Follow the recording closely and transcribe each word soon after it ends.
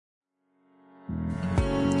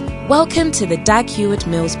Welcome to the Dag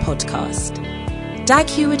Heward-Mills podcast. Dag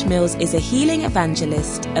Heward-Mills is a healing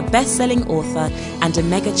evangelist, a best-selling author, and a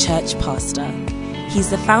mega-church pastor. He's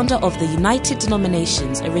the founder of the United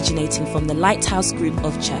Denominations, originating from the Lighthouse Group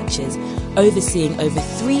of churches, overseeing over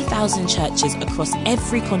 3,000 churches across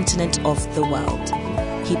every continent of the world.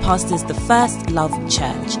 He pastors the First Love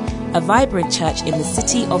Church, a vibrant church in the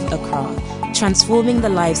city of Accra, transforming the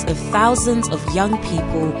lives of thousands of young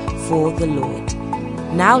people for the Lord.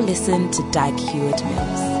 Now listen to Dag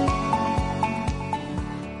Heward-Mills.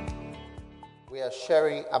 We are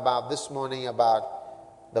sharing about this morning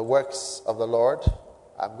about the works of the Lord.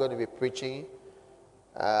 I'm going to be preaching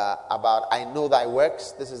about I Know Thy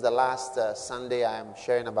Works. This is the last Sunday I am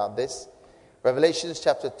sharing about this. Revelation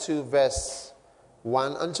chapter 2 verse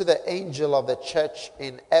 1. Unto the angel of the church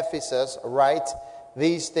in Ephesus write,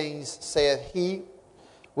 These things saith he,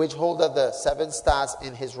 which holdeth the 7 stars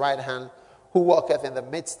in his right hand, who walketh in the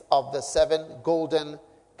midst of the 7 golden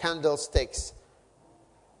candlesticks.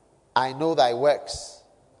 I know thy works,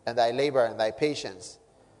 and thy labor, and thy patience,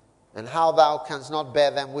 and how thou canst not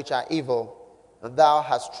bear them which are evil, and thou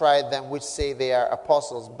hast tried them which say they are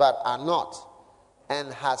apostles, but are not,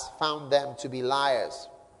 and hast found them to be liars.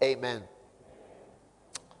 Amen.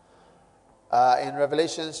 In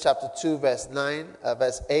Revelation chapter 2, verse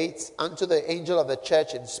 8, unto the angel of the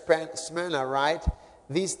church in Smyrna write,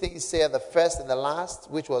 These things say the first and the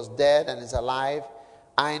last, which was dead and is alive.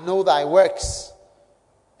 I know thy works.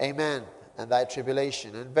 Amen. And thy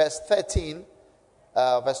tribulation. And verse 13,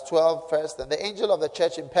 verse 12 first. And the angel of the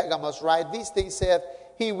church in Pergamos write, These things saith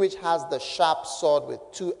he which has the sharp sword with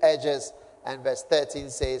 2 edges. And verse 13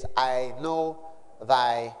 says, I know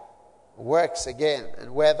thy works again,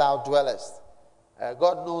 and where thou dwellest.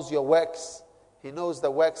 God knows your works. He knows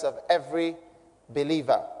the works of every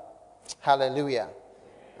believer. Hallelujah.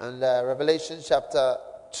 And Revelation chapter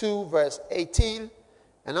 2 verse 18.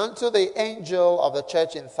 And unto the angel of the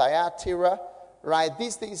church in Thyatira write,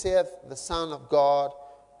 These things saith the Son of God,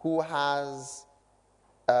 who has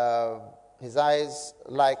his eyes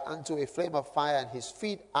like unto a flame of fire, and his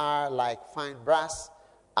feet are like fine brass.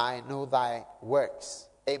 I know thy works.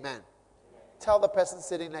 Amen. Tell the person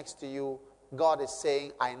sitting next to you, God is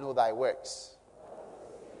saying, I know thy works.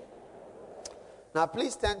 Now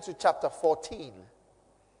please turn to chapter 14.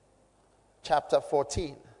 Chapter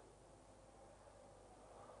 14.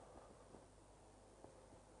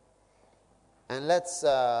 And let's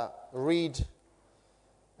read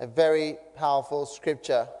a very powerful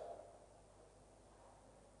scripture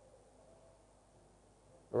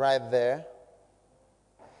right there.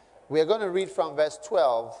 We are going to read from verse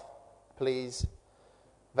 12, please.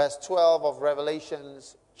 Verse 12 of Revelation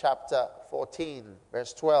chapter 14.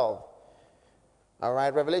 Verse 12. All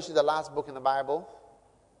right, Revelation is the last book in the Bible,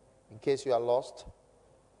 in case you are lost.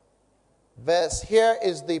 Here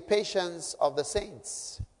is the patience of the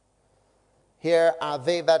saints. Here are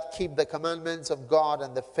they that keep the commandments of God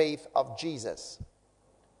and the faith of Jesus.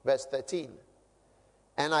 Verse 13.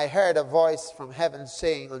 And I heard a voice from heaven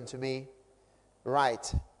saying unto me,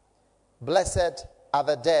 Write, Blessed are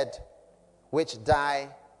the dead which die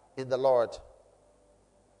in the Lord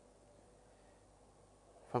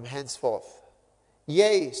from henceforth.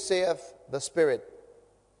 Yea, saith the Spirit,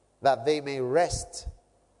 that they may rest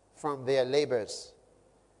from their labors,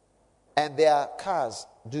 and their cars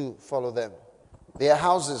do follow them. Their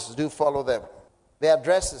houses do follow them. Their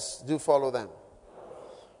dresses do follow them.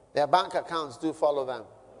 Their bank accounts do follow them.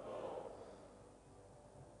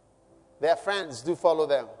 Their friends do follow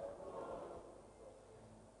them.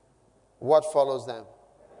 What follows them?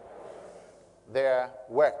 Their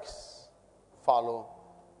works follow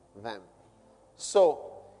them.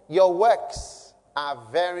 So, your works are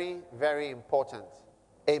very, very important.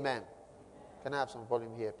 Amen. Can I have some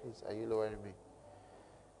volume here, please? Are you lowering me?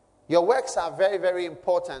 Your works are very, very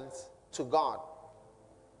important to God.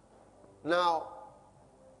 Now,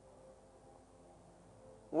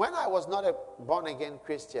 when I was not a born-again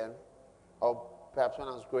Christian, or perhaps when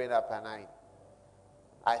I was growing up and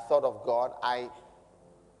I thought of God, I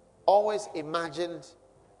always imagined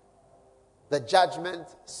the judgment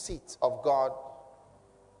seat of God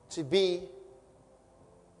to be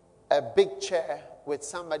a big chair with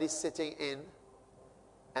somebody sitting in,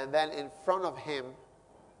 and then in front of him,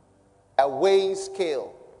 a weighing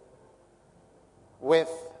scale with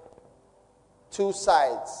 2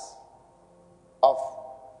 sides of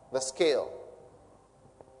the scale.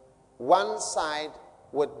 One side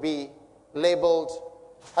would be labeled,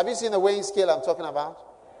 have you seen the weighing scale I'm talking about?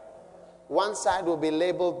 One side will be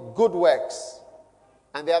labeled good works,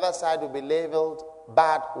 and the other side will be labeled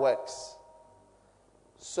bad works.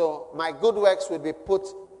 So my good works will be put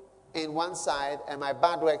in one side and my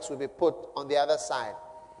bad works will be put on the other side.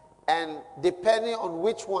 And depending on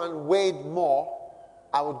which one weighed more,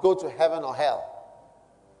 I would go to heaven or hell.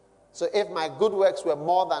 So if my good works were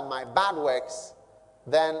more than my bad works,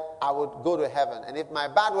 then I would go to heaven. And if my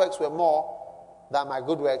bad works were more than my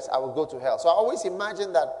good works, I would go to hell. So I always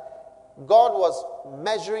imagine that God was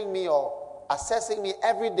measuring me or assessing me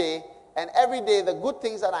every day, and every day the good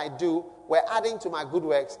things that I do were adding to my good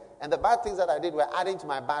works, and the bad things that I did were adding to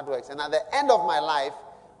my bad works. And at the end of my life,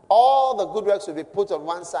 all the good works will be put on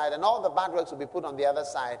one side, and all the bad works will be put on the other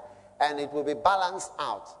side, and it will be balanced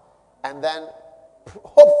out. And then,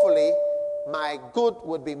 hopefully, my good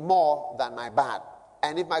would be more than my bad.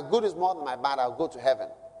 And if my good is more than my bad, I'll go to heaven.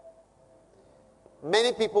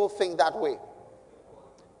 Many people think that way.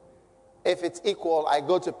 If it's equal, I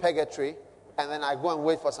go to purgatory, and then I go and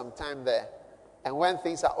wait for some time there. And when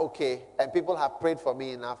things are okay, and people have prayed for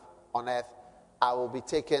me enough on earth, I will be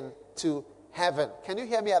taken to heaven. Can you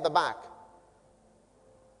hear me at the back?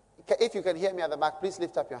 If you can hear me at the back, please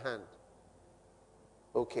lift up your hand.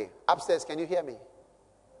 Okay. Upstairs, can you hear me?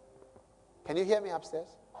 Can you hear me upstairs?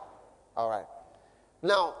 All right.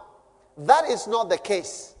 Now, that is not the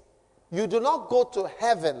case. You do not go to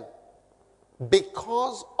heaven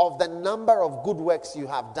because of the number of good works you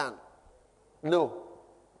have done. No.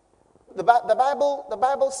 The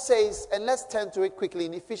Bible says, and let's turn to it quickly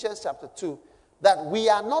in Ephesians chapter 2, that we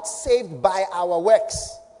are not saved by our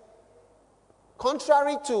works.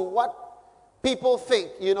 Contrary to what people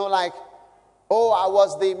think, like, oh, I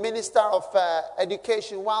was the minister of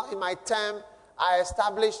education. Well, in my term, I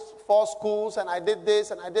established 4 schools, and I did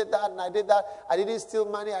this, and I did that, and I did that. I didn't steal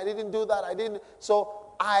money. I didn't do that.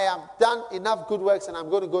 So I have done enough good works, and I'm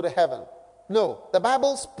going to go to heaven. No. The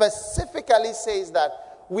Bible specifically says that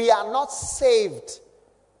we are not saved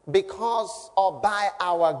because or by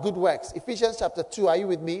our good works. Ephesians chapter 2, are you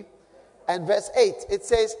with me? And verse 8, it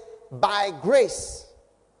says, by grace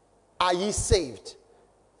are ye saved,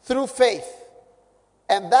 through faith,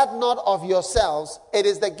 and that not of yourselves, it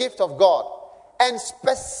is the gift of God. And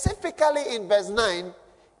specifically in verse 9,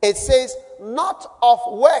 it says, not of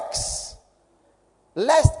works,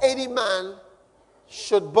 lest any man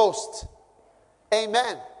should boast.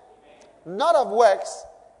 Amen. Not of works,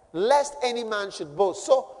 lest any man should boast.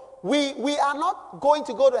 So we are not going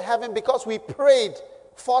to go to heaven because we prayed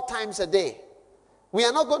 4 times a day. We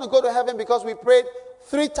are not going to go to heaven because we prayed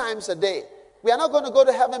 3 times a day. We are not going to go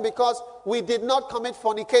to heaven because we did not commit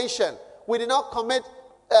fornication. We did not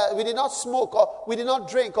smoke, or we did not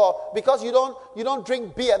drink, or because you don't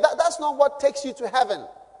drink beer. That's not what takes you to heaven.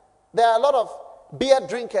 There are a lot of beer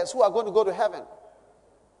drinkers who are going to go to heaven.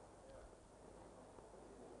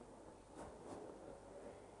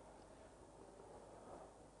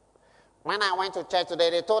 When I went to church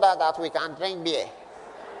today, they told us that we can drink beer.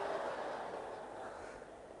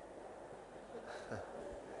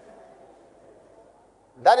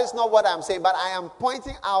 That is not what I'm saying, but I am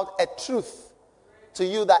pointing out a truth to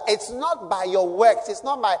you that it's not by your works, it's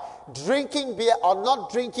not by drinking beer or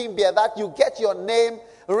not drinking beer that you get your name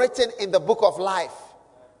written in the book of life.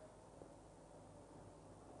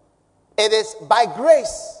 It is by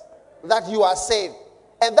grace that you are saved,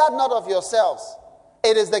 and that not of yourselves.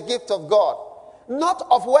 It is the gift of God, not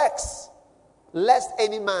of works, lest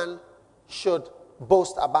any man should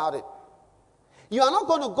boast about it. You are not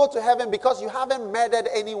going to go to heaven because you haven't murdered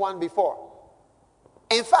anyone before.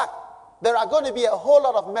 In fact, there are going to be a whole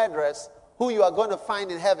lot of murderers who you are going to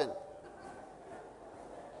find in heaven.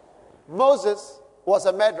 Moses was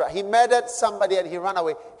a murderer. He murdered somebody and he ran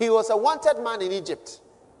away. He was a wanted man in Egypt.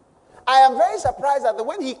 I am very surprised that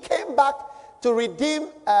when he came back to redeem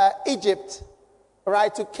Egypt,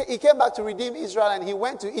 right? He came back to redeem Israel and he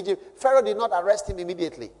went to Egypt. Pharaoh did not arrest him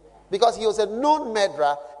immediately because he was a known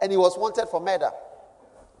murderer and he was wanted for murder.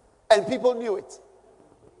 And people knew it.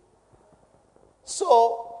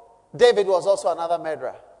 So, David was also another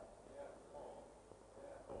murderer.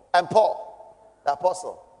 And Paul, the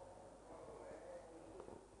apostle.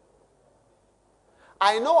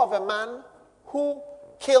 I know of a man who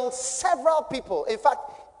killed several people. In fact,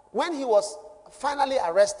 when he was finally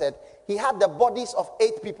arrested, he had the bodies of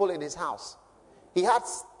 8 people in his house. He had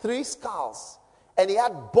 3 skulls, and he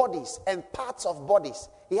had bodies and parts of bodies.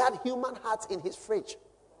 He had human hearts in his fridge.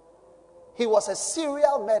 He was a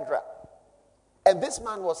serial murderer. And this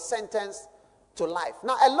man was sentenced to life.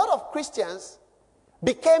 Now, a lot of Christians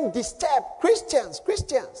became disturbed. Christians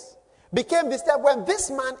became disturbed when this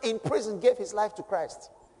man in prison gave his life to Christ.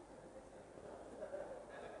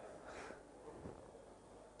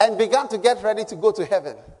 And began to get ready to go to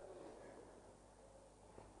heaven.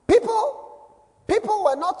 People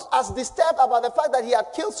were not as disturbed about the fact that he had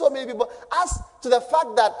killed so many people as to the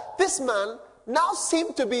fact that this man now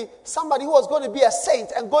seemed to be somebody who was going to be a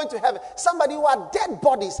saint and going to heaven. Somebody who had dead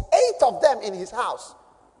bodies, 8 of them in his house,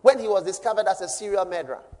 when he was discovered as a serial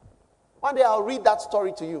murderer. One day I'll read that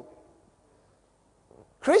story to you.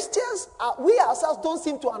 Christians, we ourselves don't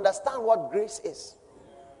seem to understand what grace is.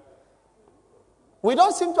 We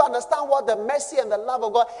don't seem to understand what the mercy and the love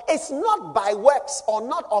of God. It's not by works or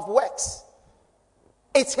not of works.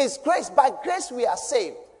 It's his grace. By grace we are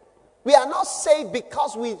saved. We are not saved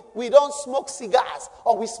because we don't smoke cigars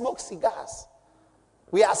or we smoke cigars.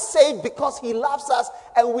 We are saved because he loves us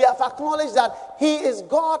and we have acknowledged that he is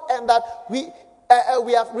God and that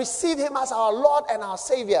we have received him as our Lord and our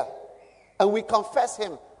Savior. And we confess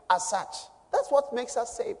him as such. That's what makes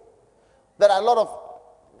us saved. There are a lot of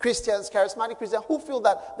Christians, charismatic Christians, who feel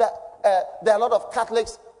that there are a lot of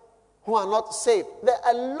Catholics who are not saved.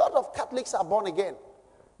 A lot of Catholics are born again.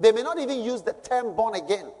 They may not even use the term born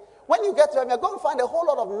again. When you get to them, you're going to find a whole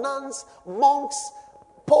lot of nuns, monks,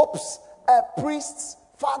 popes, priests,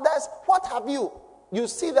 fathers, what have you. You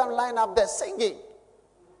see them line up there singing.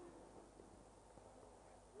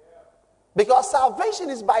 Because salvation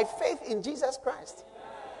is by faith in Jesus Christ.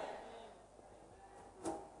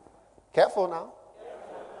 Careful now.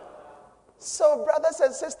 So, brothers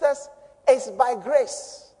and sisters, it's by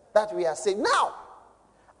grace that we are saved. Now,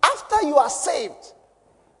 after you are saved,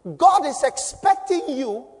 God is expecting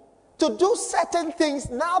you to do certain things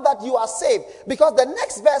now that you are saved. Because the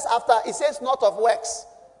next verse after, it says not of works.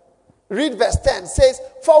 Read verse 10. It says,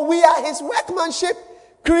 for we are his workmanship,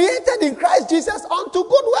 created in Christ Jesus unto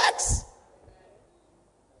good works.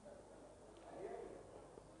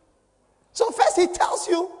 So first he tells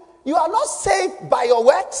you, you are not saved by your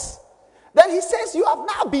works. Then he says you have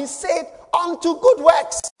now been saved unto good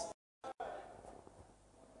works.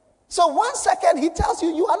 So 1 second he tells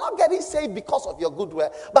you, you are not getting saved because of your good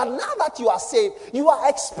work. But now that you are saved, you are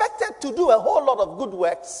expected to do a whole lot of good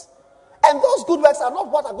works. And those good works are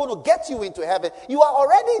not what are going to get you into heaven. You are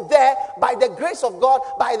already there by the grace of God,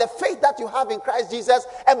 by the faith that you have in Christ Jesus,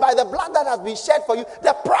 and by the blood that has been shed for you.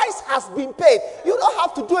 The price has been paid. You don't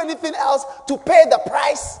have to do anything else to pay the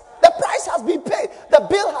price. The price has been paid. The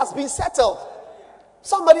bill has been settled.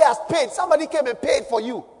 Somebody has paid. Somebody came and paid for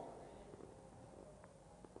you.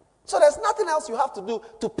 So there's nothing else you have to do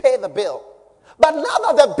to pay the bill. But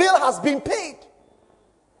now that the bill has been paid,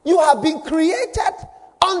 you have been created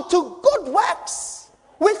unto good works,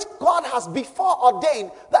 which God has before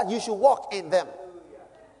ordained that you should walk in them.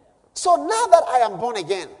 So now that I am born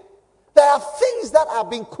again, there are things that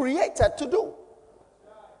have been created to do.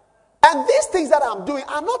 And these things that I'm doing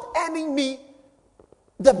are not earning me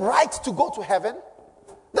the right to go to heaven.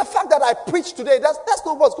 The fact that I preach today, that's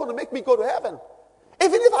not what's going to make me go to heaven.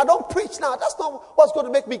 Even if I don't preach now, that's not what's going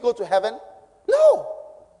to make me go to heaven. No.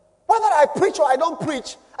 Whether I preach or I don't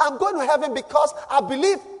preach, I'm going to heaven because I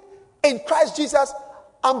believe in Christ Jesus.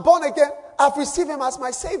 I'm born again. I've received him as my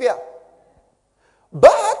Savior.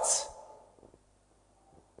 But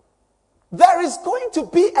there is going to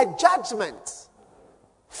be a judgment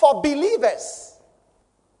for believers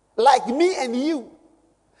like me and you.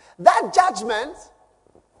 That judgment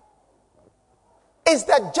is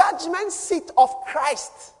the judgment seat of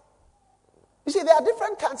Christ. You see, there are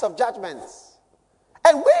different kinds of judgments.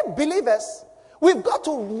 And we believers, we've got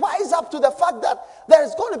to wise up to the fact that there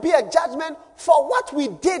is going to be a judgment for what we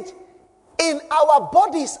did in our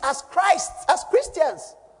bodies as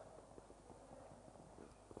Christians.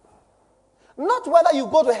 Not whether you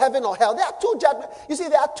go to heaven or hell. There are two judgments. You see,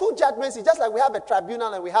 there are two judgments. It's just like we have a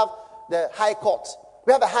tribunal and we have the high court.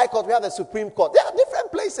 We have a high court, we have the Supreme Court. There are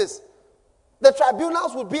different places. The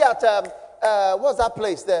tribunals would be at, what's that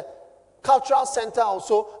place? The Cultural Center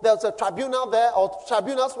also. There's a tribunal there or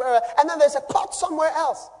tribunals wherever. And then there's a court somewhere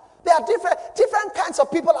else. There are different kinds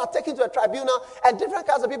of people are taken to a tribunal and different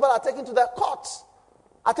kinds of people are taken to the courts.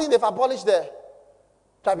 I think they've abolished the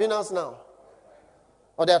tribunals now.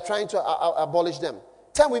 Or they are trying to abolish them.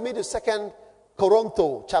 Turn with me to 2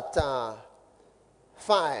 Corinthians chapter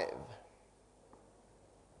 5.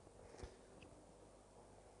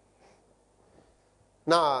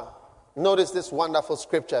 Now, notice this wonderful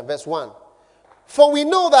scripture, verse 1. For we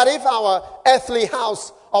know that if our earthly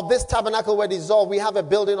house of this tabernacle were dissolved, we have a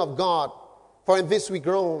building of God. For in this we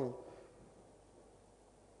groan,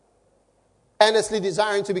 earnestly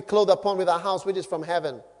desiring to be clothed upon with our house which is from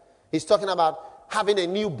heaven. He's talking about having a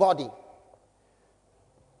new body.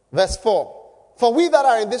 Verse 4. For we that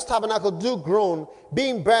are in this tabernacle do groan,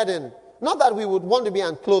 being burdened, not that we would want to be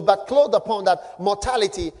unclothed, but clothed upon, that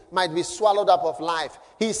mortality might be swallowed up of life.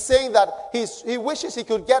 He's saying that he wishes he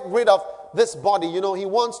could get rid of this body. You know, he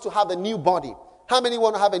wants to have a new body. How many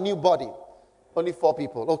want to have a new body? Only 4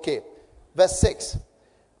 people. Okay. Verse 6.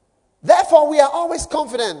 Therefore, we are always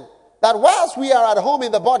confident that whilst we are at home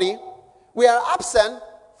in the body, we are absent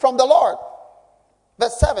from the Lord.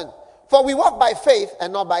 Verse 7. For we walk by faith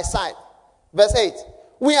and not by sight. Verse 8.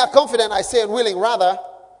 We are confident, I say, and willing rather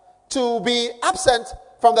to be absent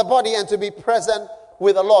from the body and to be present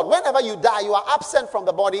with the Lord. Whenever you die, you are absent from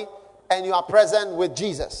the body and you are present with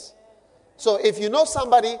Jesus. So if you know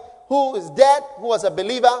somebody who is dead, who was a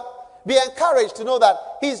believer, be encouraged to know that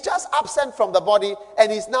he's just absent from the body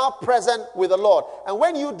and he's now present with the Lord. And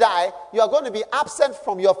when you die, you are going to be absent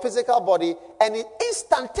from your physical body and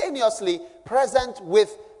instantaneously present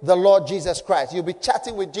with the Lord Jesus Christ. You'll be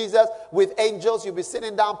chatting with Jesus, with angels. You'll be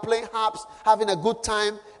sitting down, playing harps, having a good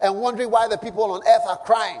time, and wondering why the people on earth are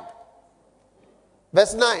crying.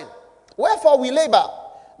 Verse 9. Wherefore we labor,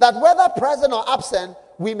 that whether present or absent,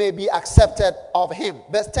 we may be accepted of him.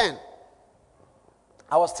 Verse 10.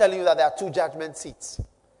 I was telling you that there are 2 judgment seats.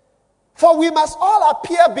 For we must all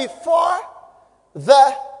appear before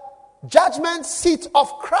the judgment seat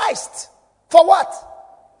of Christ. For what?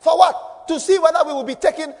 For what? To see whether we will be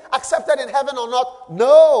taken, accepted in heaven or not?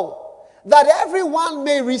 No. That everyone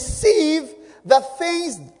may receive the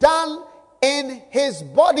things done in his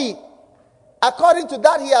body, according to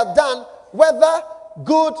that he has done, whether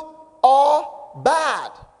good or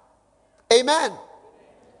bad. Amen.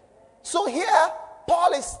 So here,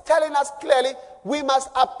 Paul is telling us clearly, we must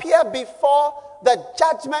appear before the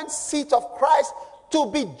judgment seat of Christ to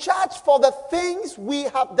be judged for the things we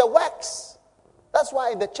have, the works. That's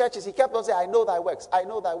why in the churches he kept on saying, I know thy works, I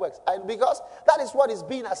know thy works. And because that is what is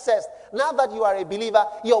being assessed. Now that you are a believer,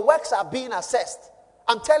 your works are being assessed.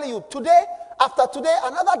 I'm telling you, today, after today,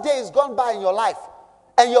 another day is gone by in your life.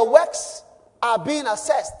 And your works are being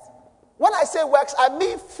assessed. When I say works, I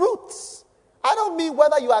mean fruits. I don't mean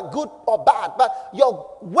whether you are good or bad, but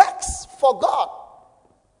your works for God.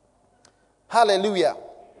 Hallelujah.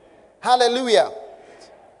 Hallelujah.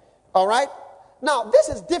 All right? Now, this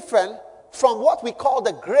is different from what we call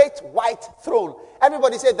the great white throne.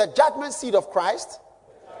 Everybody say the judgment seat of Christ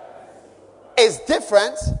is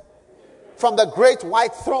different from the great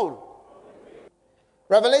white throne.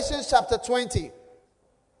 Revelation chapter 20.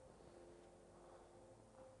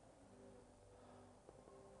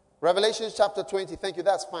 Revelation chapter 20. Thank you.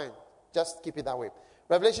 That's fine. Just keep it that way.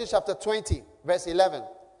 Revelation chapter 20, verse 11.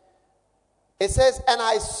 It says, and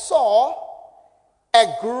I saw a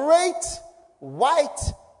great white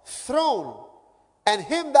throne and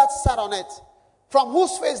him that sat on it, from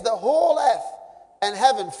whose face the whole earth and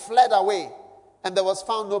heaven fled away, and there was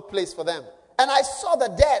found no place for them. And I saw the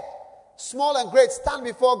dead, small and great, stand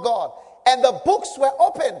before God, and the books were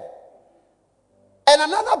open. And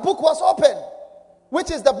another book was open,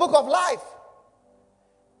 which is the book of life.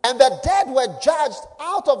 And the dead were judged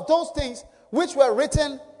out of those things which were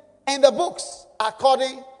written in the books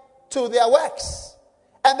according to their works.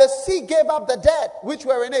 And the sea gave up the dead which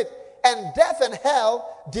were in it, and death and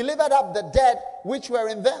hell delivered up the dead which were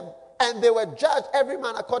in them. And they were judged every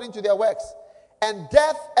man according to their works. And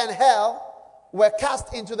death and hell were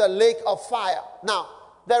cast into the lake of fire. Now,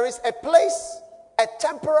 there is a place, a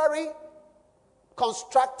temporarily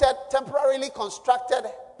constructed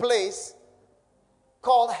place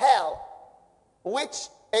called hell, which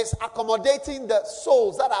is accommodating the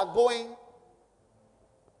souls that are going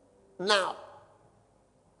now.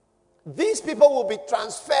 These people will be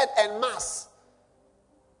transferred en masse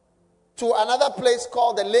to another place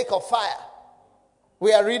called the lake of fire.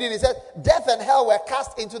 We are reading, it says, death and hell were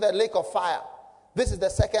cast into the lake of fire. This is the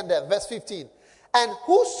second death, verse 15. And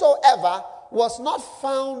whosoever was not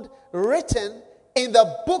found written in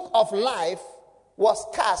the book of life was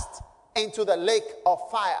cast into the lake of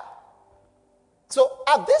fire. So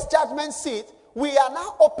at this judgment seat, we are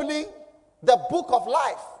now opening the book of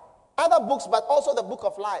life. Other books, but also the book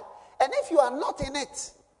of life. And if you are not in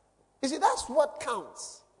it, you see, that's what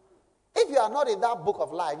counts. If you are not in that book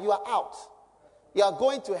of life, you are out. You are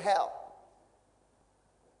going to hell.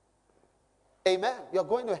 Amen. You're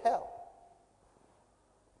going to hell.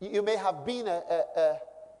 You may have been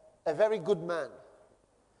a very good man.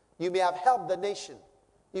 You may have helped the nation.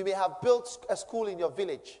 You may have built a school in your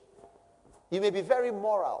village. You may be very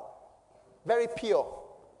moral, very pure.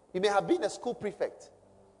 You may have been a school prefect.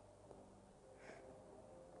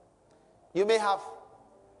 You may have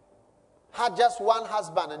had just one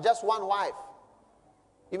husband and just one wife.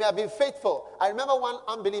 You may have been faithful. I remember one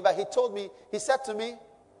unbeliever, he told me, he said to me,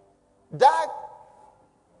 Dad,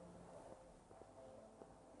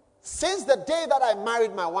 since the day that I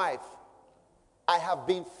married my wife, I have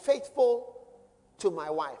been faithful to my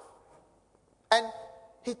wife. And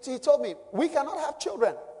he told me, we cannot have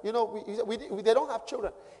children. You know, they don't have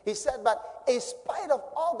children. He said, but in spite of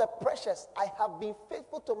all the pressures, I have been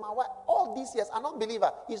faithful to my wife all these years. An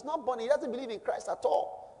unbeliever. He's not born. He doesn't believe in Christ at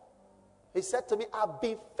all. He said to me, I've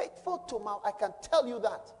been faithful to my wife. I can tell you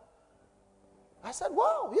that. I said,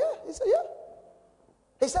 wow, yeah. He said, yeah.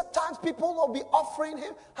 He said, times people will be offering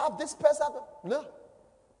him, have this person. No.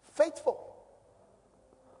 Faithful.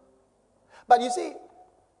 But you see,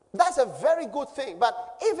 that's a very good thing.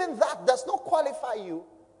 But even that does not qualify you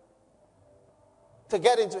to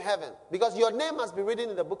get into heaven. Because your name must be written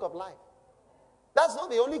in the book of life. That's not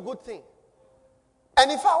the only good thing.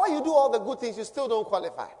 And if when you do all the good things, you still don't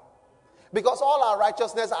qualify. Because all our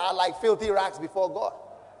righteousness are like filthy rags before God.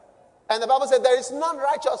 And the Bible said there is none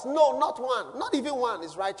righteous. No, not one. Not even one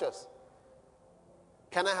is righteous.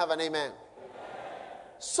 Can I have an amen?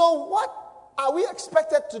 So what are we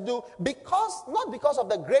expected to do? Not because of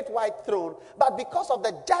the great white throne, but because of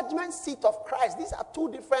the judgment seat of Christ. These are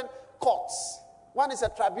two different courts. One is a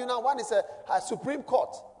tribunal, one is a supreme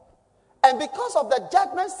court. And because of the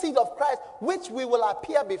judgment seat of Christ, which we will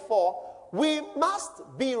appear before, we must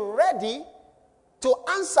be ready to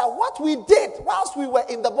answer what we did whilst we were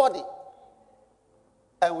in the body.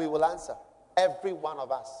 And we will answer, every one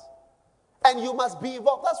of us. And you must be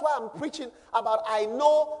involved. That's why I'm preaching about I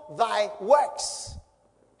know thy works.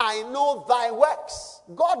 I know thy works.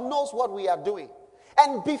 God knows what we are doing.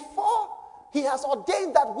 And before he has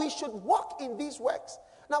ordained that we should walk in these works.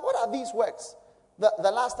 Now, what are these works?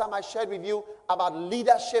 The last time I shared with you about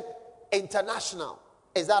Leadership International.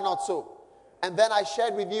 Is that not so? And then I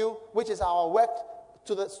shared with you, which is our work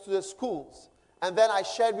to the schools. And then I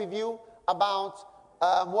shared with you about,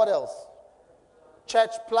 what else?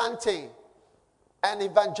 Church planting and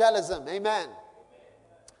evangelism. Amen.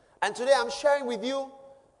 And today I'm sharing with you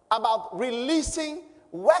about releasing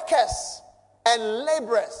workers and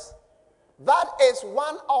laborers. That is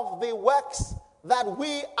one of the works that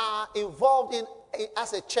we are involved in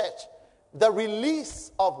as a church. The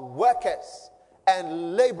release of workers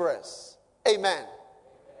and laborers. Amen.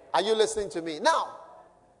 Are you listening to me? Now,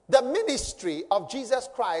 the ministry of Jesus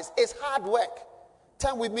Christ is hard work.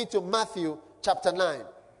 Turn with me to Matthew chapter 9.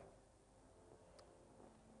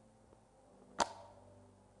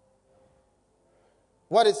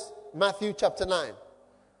 What is Matthew chapter 9?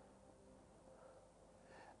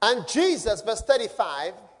 And Jesus, verse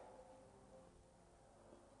 35,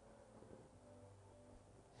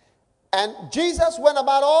 and Jesus went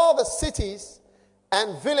about all the cities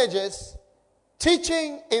and villages,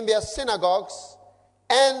 teaching in their synagogues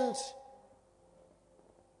and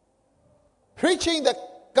preaching the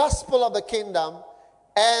gospel of the kingdom,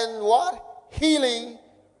 and what? Healing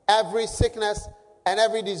every sickness and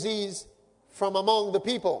every disease from among the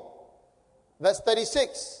people. Verse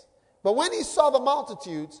 36. But when he saw the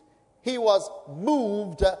multitudes, he was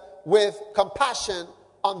moved with compassion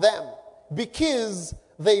on them, because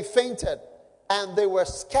they fainted, and they were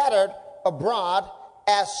scattered abroad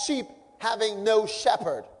as sheep having no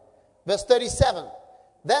shepherd. Verse 37.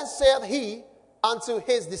 Then saith he unto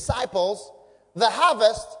his disciples, the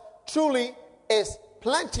harvest truly is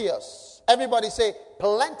plenteous. Everybody say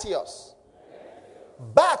plenteous.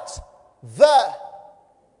 But the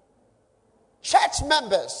church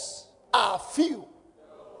members are few.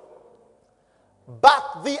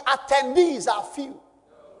 But the attendees are few.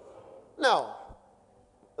 No.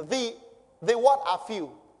 The what are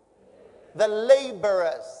few? The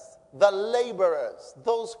laborers. The laborers.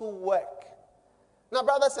 Those who work. Now,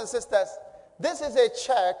 brothers and sisters, this is a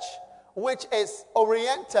church which is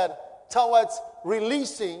oriented towards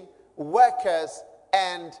releasing workers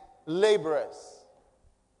and laborers.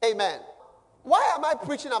 Amen. Why am I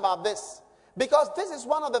preaching about this? Because this is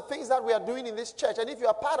one of the things that we are doing in this church. And if you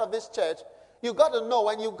are part of this church, you got to know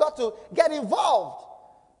and you got to get involved.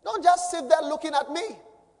 Don't just sit there looking at me.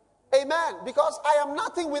 Amen. Because I am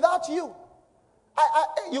nothing without you.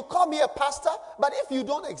 You call me a pastor, but if you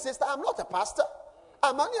don't exist, I am not a pastor.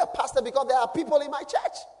 I'm only a pastor because there are people in my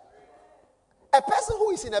church. A person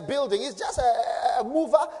who is in a building is just a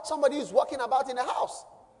mover, somebody who's walking about in a house.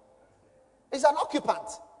 He's an occupant.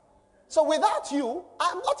 So without you,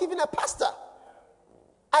 I'm not even a pastor.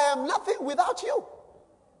 I am nothing without you.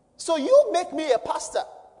 So you make me a pastor.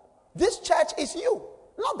 This church is you,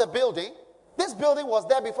 not the building. This building was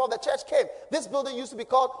there before the church came. This building used to be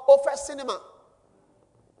called Ofer Cinema.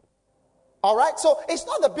 All right? So it's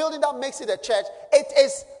not the building that makes it a church. It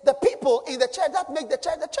is the people in the church that make the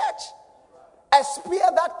church the church. A spear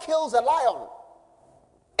that kills a lion.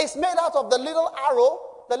 It's made out of the little arrow,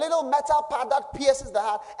 the little metal part that pierces the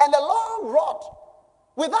heart, and a long rod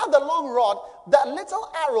Without the long rod, that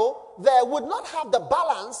little arrow there would not have the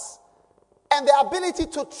balance and the ability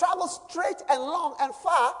to travel straight and long and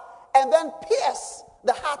far and then pierce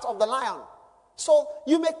the heart of the lion. So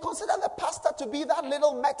you may consider the pastor to be that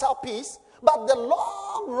little metal piece, but the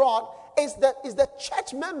long rod is the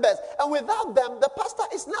church members. And without them, the pastor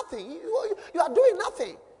is nothing. You are doing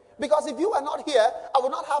nothing. Because if you were not here, I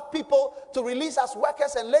would not have people to release as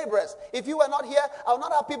workers and laborers. If you were not here, I would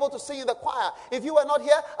not have people to sing in the choir. If you were not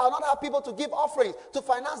here, I would not have people to give offerings, to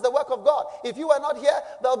finance the work of God. If you were not here,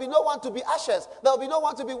 there will be no one to be ushers. There will be no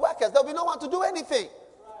one to be workers. There will be no one to do anything.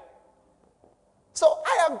 So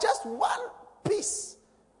I am just one piece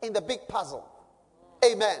in the big puzzle.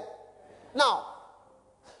 Amen. Now,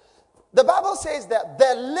 the Bible says that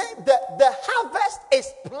the harvest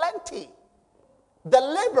is plenty. The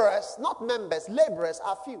laborers, not members, laborers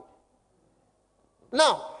are few.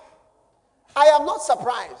 Now, I am not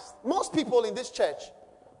surprised. Most people in this church,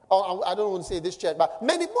 or I don't want to say this church, but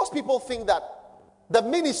most people think that the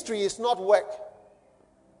ministry is not work.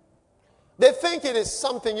 They think it is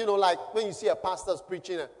something, like when you see a pastor's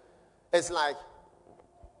preaching, it's like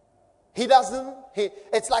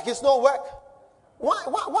it's like it's no work.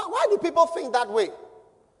 Why do people think that way?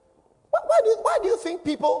 Why do you think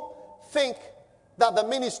people think that the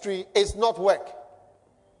ministry is not work?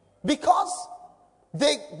 Because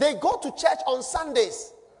they go to church on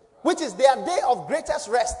Sundays, which is their day of greatest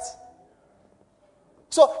rest.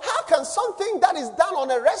 So how can something that is done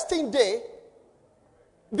on a resting day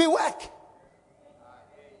be work?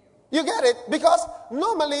 You get it? Because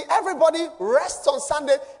normally everybody rests on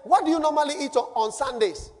Sunday. What do you normally eat on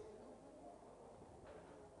Sundays?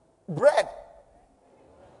 Bread,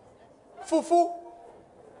 fufu,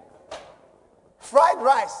 fried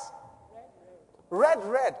rice, red.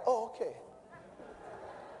 Oh, okay.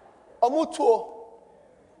 Omutuo,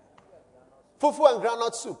 fufu and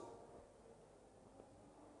groundnut soup,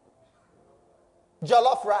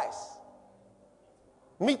 jollof rice,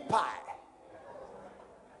 meat pie,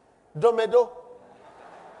 domedo.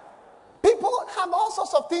 People have all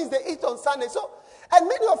sorts of things they eat on Sunday. So, and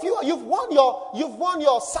many of you, you've won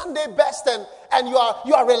your Sunday best, and you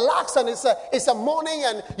are relaxed, and it's a morning,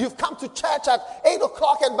 and you've come to church at 8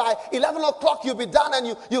 o'clock, and by 11 o'clock you'll be done, and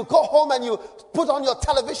you go home and you put on your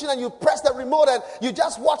television and you press the remote and you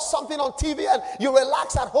just watch something on TV and you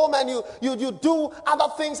relax at home and you do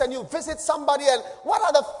other things and you visit somebody. And what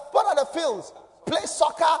are the films? Play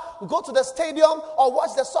soccer, go to the stadium or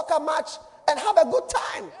watch the soccer match and have a good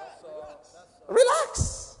time.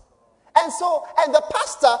 Relax. And the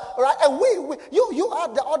pastor, right, and you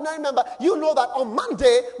are the ordinary member. You know that on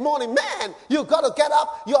Monday morning, man, you got to get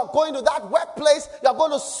up. You are going to that workplace. You are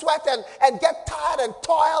going to sweat and get tired and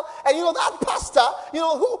toil. And that pastor,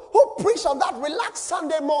 who preached on that relaxed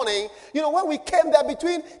Sunday morning, when we came there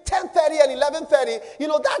between 10:30 and 11:30,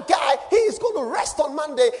 that guy, he is going to rest on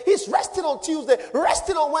Monday. He's resting on Tuesday,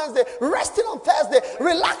 resting on Wednesday, resting on Thursday,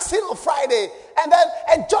 relaxing on Friday, and then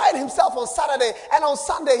enjoying himself on Saturday. And on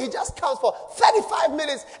Sunday, he just comes for 35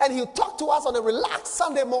 minutes and he'll talk to us on a relaxed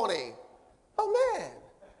Sunday morning. Oh, man.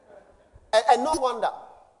 And no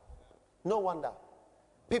wonder.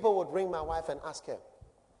 People would ring my wife and ask her,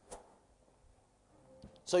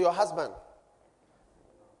 so your husband,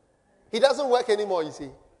 he doesn't work anymore, you see.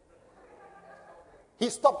 He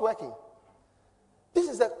stopped working. This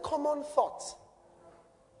is a common thought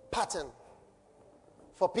pattern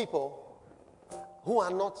for people who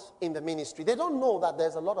are not in the ministry. They don't know that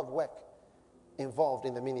there's a lot of work involved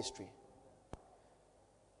in the ministry.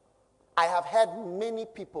 I have heard many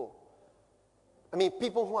people,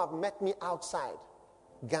 people who have met me outside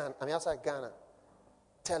Ghana,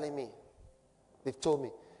 telling me, they've told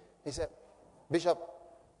me, they said, Bishop,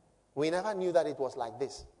 we never knew that it was like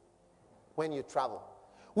this when you travel.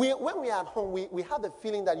 When we are at home, we have the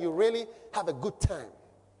feeling that you really have a good time.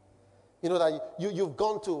 That you've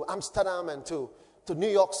gone to Amsterdam and to New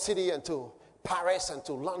York City and to Paris and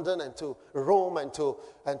to London and to Rome and to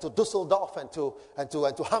Dusseldorf and to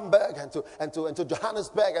Hamburg and to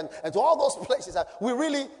Johannesburg and to all those places. We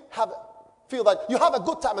really feel that you have a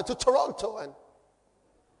good time, and to Toronto and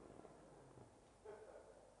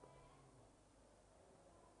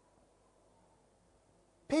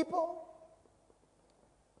people.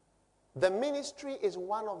 The ministry is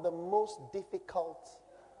one of the most difficult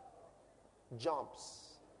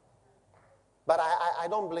jobs. But I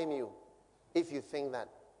don't blame you if you think that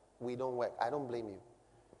we don't work. I don't blame you.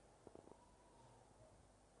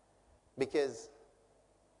 Because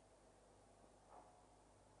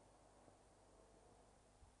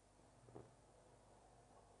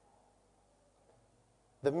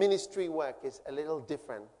the ministry work is a little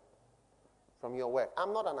different from your work.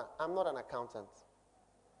 I'm not an accountant.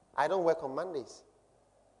 I don't work on Mondays.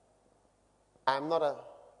 I'm not a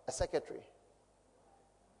secretary.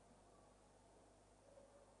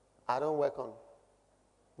 I don't work on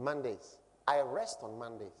Mondays. I rest on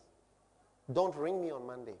Mondays. Don't ring me on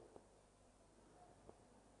Monday.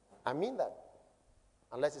 I mean that.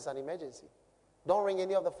 Unless it's an emergency. Don't ring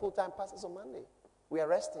any of the full-time pastors on Monday. We are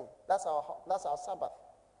resting. That's our Sabbath.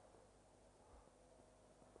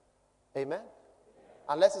 Amen?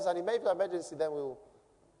 Unless it's an emergency, then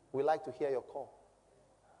we like to hear your call.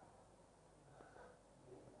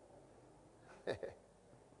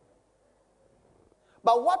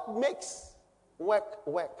 But what makes work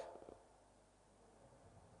work?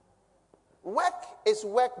 Work is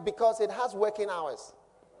work because it has working hours.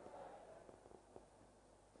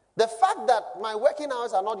 The fact that my working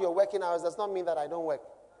hours are not your working hours does not mean that I don't work.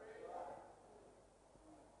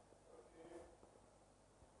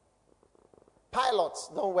 Pilots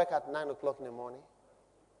don't work at 9 o'clock in the morning.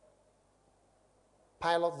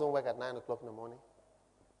 Pilots don't work at 9 o'clock in the morning.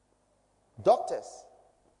 Doctors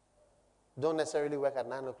don't necessarily work at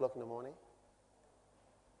 9 o'clock in the morning.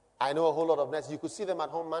 I know a whole lot of nurses. You could see them at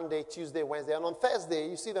home Monday, Tuesday, Wednesday, and on Thursday,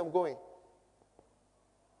 you see them going.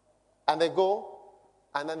 And they go,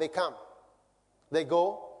 and then they come. They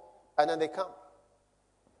go, and then they come.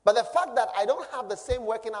 But the fact that I don't have the same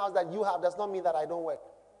working hours that you have does not mean that I don't work.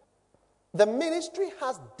 The ministry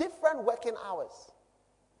has different working hours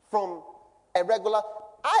from a regular.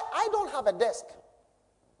 I don't have a desk.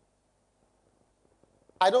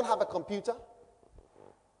 I don't have a computer.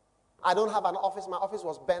 I don't have an office. My office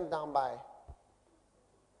was burned down by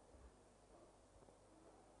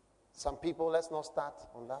some people. Let's not start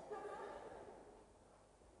on that.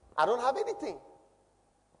 I don't have anything.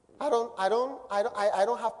 I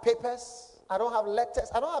don't have papers. I don't have letters.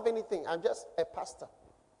 I don't have anything. I'm just a pastor.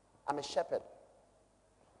 I'm a shepherd.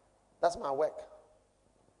 That's my work.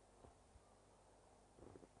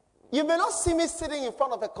 You may not see me sitting in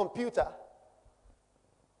front of a computer.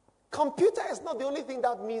 Computer is not the only thing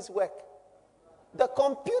that means work. The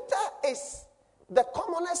computer is the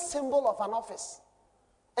commonest symbol of an office.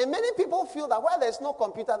 And many people feel that where there's no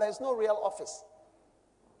computer, there's no real office.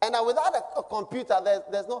 And that without a computer,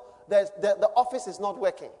 the office is not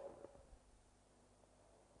working.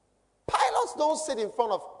 Pilots don't sit in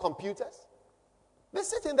front of computers. They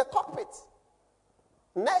sit in the cockpit.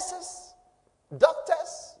 Nurses,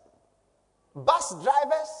 doctors, bus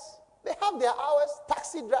drivers, they have their hours.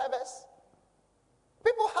 Taxi drivers.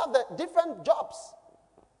 People have the different jobs.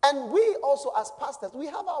 And we also as pastors, we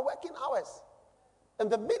have our working hours.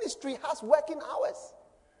 And the ministry has working hours.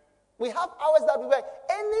 We have hours that we work.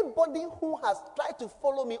 Anybody who has tried to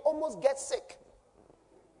follow me almost gets sick.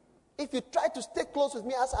 If you try to stay close with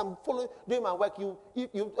me as I'm doing my work,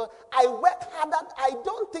 I work harder. I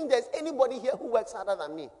don't think there's anybody here who works harder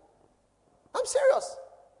than me. I'm serious.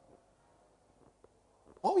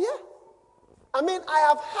 Oh, yeah. I mean, I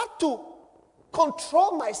have had to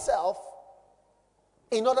control myself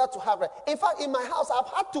in order to have rest. In fact, in my house,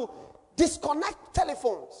 I've had to disconnect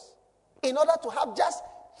telephones in order to have just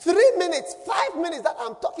 3 minutes, 5 minutes that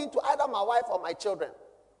I'm talking to either my wife or my children.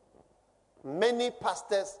 Many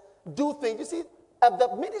pastors do things. You see,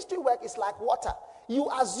 the ministry work is like water. You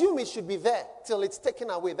assume it should be there till it's taken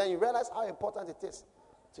away. Then you realize how important it is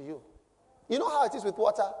to you. You know how it is with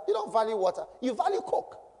water? You don't value water. You value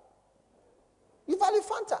Coke. You value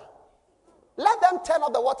Fanta. Let them turn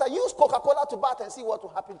off the water. Use Coca-Cola to bath and see what will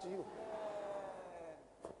happen to you.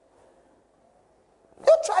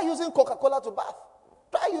 You try using Coca-Cola to bath.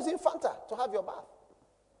 Try using Fanta to have your bath.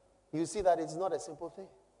 You see that it's not a simple thing.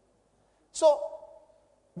 So,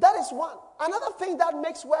 that is one. Another thing that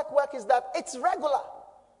makes work is that it's regular.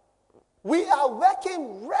 We are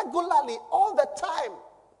working regularly all the time.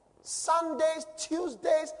 Sundays,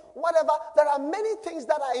 Tuesdays, whatever. There are many things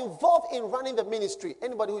that are involved in running the ministry.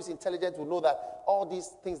 Anybody who is intelligent will know that all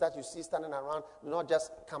these things that you see standing around do not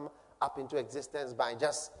just come up into existence by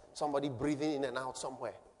just somebody breathing in and out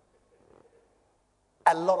somewhere.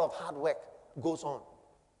 A lot of hard work goes on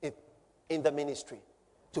in the ministry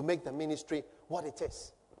to make the ministry what it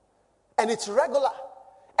is. And it's regular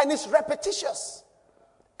and it's repetitious.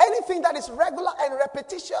 Anything that is regular and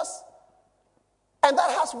repetitious and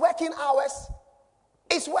that has working hours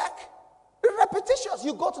is work. Repetitious.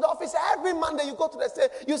 You go to the office every Monday, you go to the same,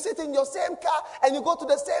 you sit in your same car and you go to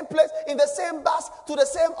the same place, in the same bus, to the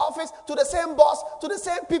same office, to the same boss, to the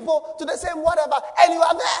same people, to the same whatever, and you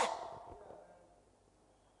are there.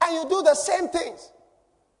 And you do the same things.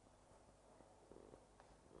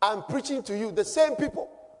 I'm preaching to you, the same people.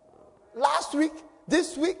 Last week,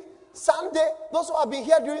 this week, Sunday, those who have been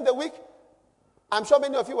here during the week, I'm sure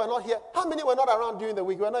many of you were not here. How many were not around during the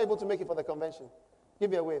week? You were not able to make it for the convention. Give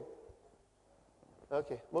me a wave.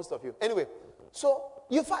 Okay, most of you. Anyway, so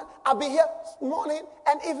you find I'll be here morning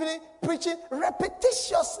and evening preaching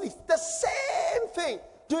repetitiously the same thing,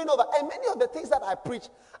 doing over. And many of the things that I preach,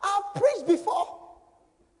 I've preached before.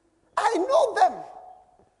 I know them.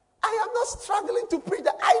 I am not struggling to preach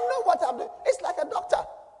them. I know what I'm doing. It's like a doctor.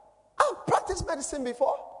 I've practiced medicine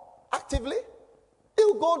before, actively.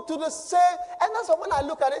 You go to the same, and that's when I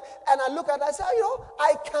look at it, and I say,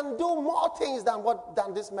 I can do more things than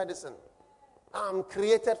this medicine. I'm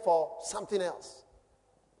created for something else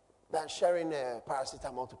than sharing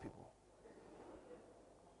paracetamol to people.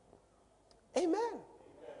 Amen.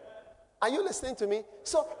 Are you listening to me?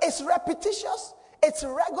 So it's repetitious, it's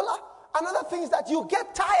regular. Another thing is that you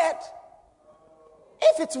get tired.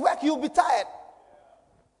 If it's work, you'll be tired.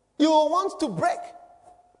 You will want to break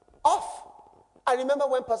off. I remember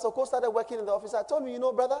when Pastor Cole started working in the office, I told him,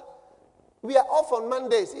 brother, we are off on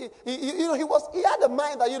Mondays. He had a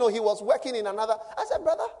mind that, he was working in another. I said,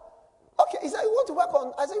 brother, okay. He said, you want to work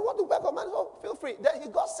on? I said, you want to work on Monday? Oh, feel free. Then he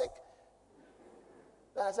got sick.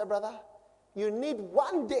 Then I said, brother, you need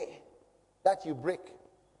one day that you break.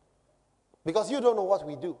 Because you don't know what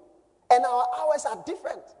we do. And our hours are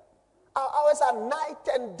different. Our hours are night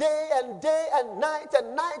and day and day and night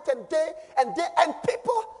and night and day and day. And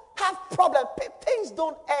people have problems. Things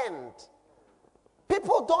don't end.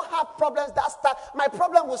 People don't have problems that start. My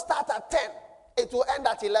problem will start at 10. It will end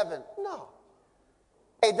at 11. No.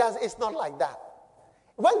 It's not like that.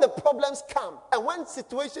 When the problems come and when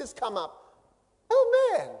situations come up,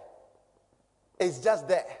 oh man, it's just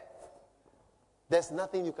there. There's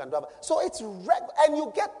nothing you can do about it. So it's regular, and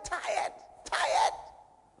you get tiredness.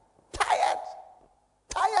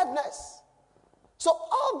 So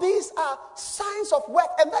all these are signs of work,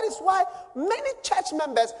 and that is why many church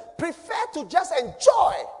members prefer to just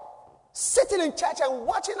enjoy sitting in church and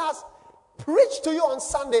watching us preach to you on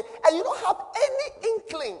Sunday, and you don't have any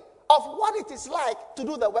inkling of what it is like to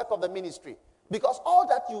do the work of the ministry. Because all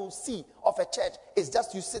that you see of a church is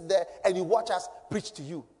just you sit there and you watch us preach to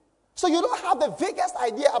you. So you don't have the vaguest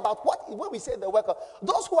idea about when we say the work of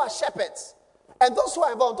those who are shepherds and those who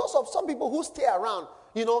are involved, some people who stay around,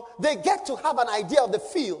 they get to have an idea of the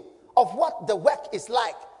feel of what the work is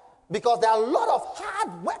like. Because there are a lot of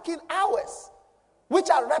hard working hours, which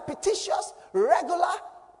are repetitious, regular,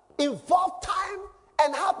 involve time,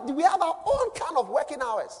 and we have our own kind of working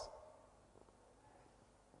hours.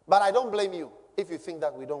 But I don't blame you if you think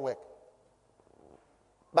that we don't work.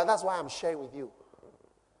 But that's why I'm sharing with you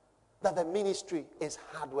that the ministry is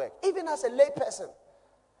hard work, even as a lay person.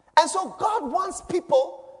 And so God wants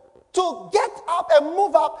people to get up and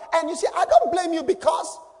move up. And you see, I don't blame you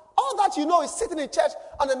because all that you know is sitting in church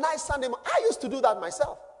on a nice Sunday morning. I used to do that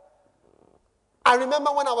myself. I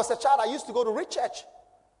remember when I was a child, I used to go to Rich Church.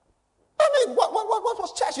 I mean, what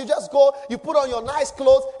was church? You just go, you put on your nice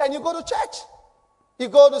clothes, and you go to church. You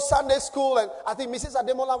go to Sunday school, and I think Mrs.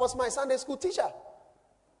 Ademola was my Sunday school teacher.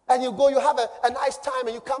 And you go, you have a nice time,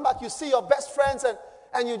 and you come back, you see your best friends,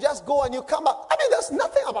 and you just go and you come back. I mean, there's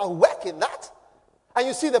nothing about work in that. And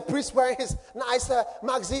you see the priest wearing his nice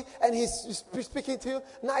maxi, and he's speaking to you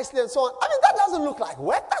nicely and so on. I mean, that doesn't look like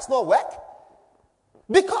work. That's not work.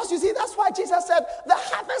 Because you see, that's why Jesus said, the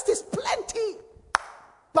harvest is plenty.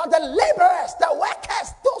 But the laborers, the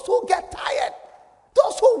workers, those who get tired,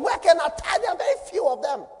 those who work and are tired, there are very few of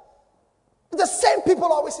them. The same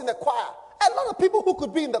people always in the choir. A lot of people who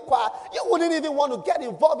could be in the choir, you wouldn't even want to get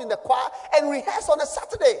involved in the choir and rehearse on a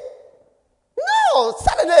Saturday. No,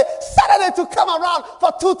 Saturday to come around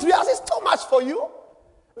for 2-3 hours is too much for you.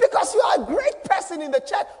 Because you are a great person in the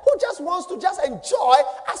church who just wants to just enjoy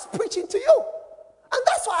us preaching to you. And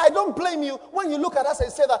that's why I don't blame you when you look at us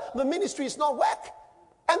and say that the ministry is not work.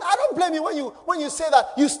 And I don't blame you when you say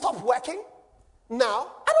that you stop working.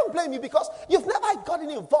 Now, I don't blame you because you've never gotten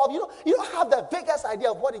involved. You don't have the vaguest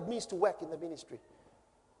idea of what it means to work in the ministry.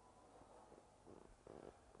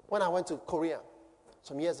 When I went to Korea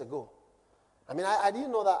some years ago, I mean, I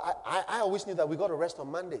didn't know that. I always knew that we got to rest on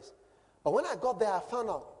Mondays. But when I got there, I found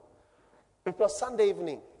out it was Sunday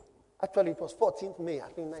evening. Actually, it was 14th May,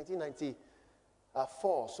 I think 1994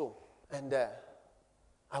 or so. And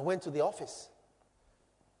I went to the office.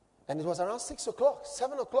 And it was around 6 o'clock,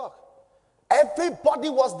 7 o'clock. Everybody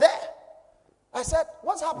was there. I said,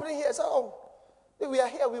 what's happening here? I said, we are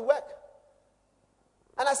here, we work.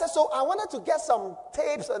 And I said, so I wanted to get some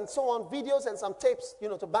tapes and so on, videos and some tapes,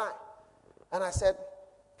 to buy. And I said,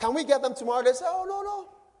 can we get them tomorrow? They said, no.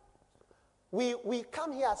 We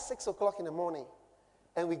come here at 6 o'clock in the morning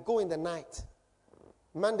and we go in the night.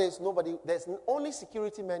 Mondays, there's only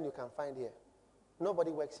security men you can find here.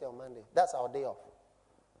 Nobody works here on Monday. That's our day off.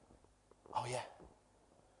 Oh, yeah.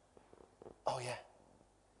 Oh, yeah.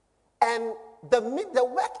 And the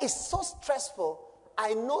work is so stressful.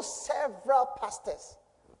 I know several pastors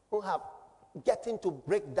who have getting to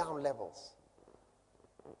break down levels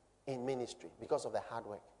in ministry because of the hard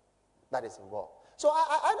work that is involved. So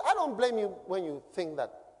I don't blame you when you think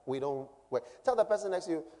that we don't work. Tell the person next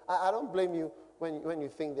to you, I don't blame you when you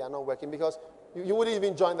think they are not working, because you wouldn't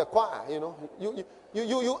even join the choir, you know.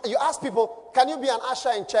 You ask people, can you be an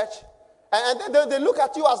usher in church? And then they look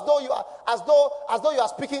at you as though you are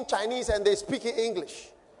speaking Chinese and they speak in English.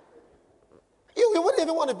 You wouldn't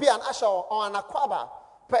even want to be an usher or an akwaba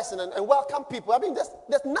person and welcome people. I mean,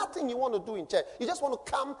 there's nothing you want to do in church. You just want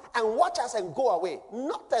to come and watch us and go away.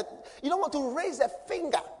 Not that you don't want to raise a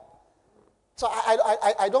finger. So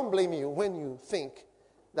I don't blame you when you think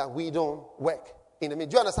that we don't work in the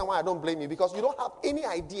meeting. Do you understand why I don't blame you? Because you don't have any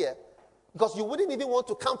idea. Because you wouldn't even want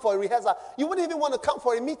to come for a rehearsal. You wouldn't even want to come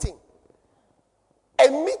for a meeting. A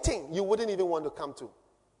meeting you wouldn't even want to come to.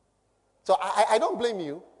 So I don't blame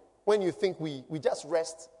you when you think we just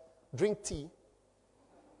rest, drink tea,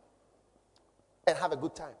 and have a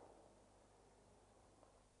good time.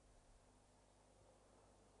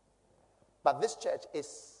 But this church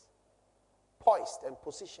is poised and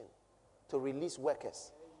positioned to release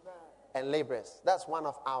workers and laborers. That's one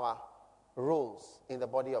of our roles in the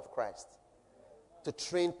body of Christ. To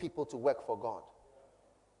train people to work for God.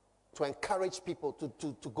 To encourage people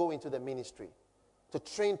to go into the ministry. To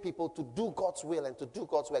train people to do God's will and to do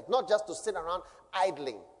God's work. Not just to sit around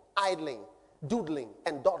idling, doodling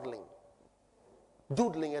and dawdling.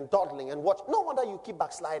 Doodling and dawdling and watch. No wonder you keep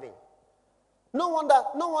backsliding. No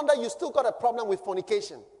wonder you still got a problem with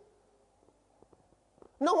fornication.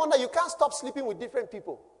 No wonder you can't stop sleeping with different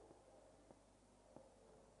people.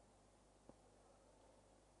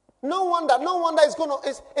 No wonder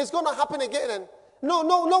it's gonna happen again. And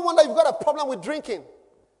no wonder you've got a problem with drinking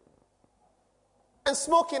and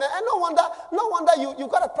smoking. And no wonder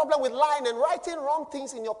you've got a problem with lying and writing wrong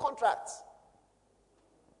things in your contracts.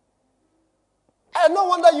 And no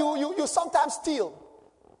wonder you sometimes steal.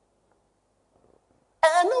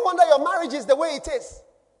 And no wonder your marriage is the way it is.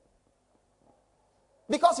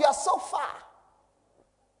 Because you are so far.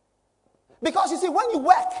 Because you see, when you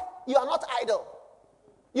work, you are not idle.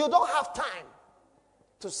 You don't have time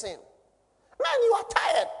to sin. Man, you are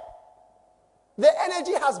tired. The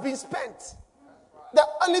energy has been spent. The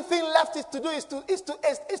only thing left is to do is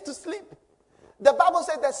to sleep. The Bible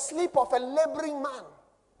says the sleep of a laboring man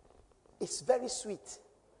is very sweet.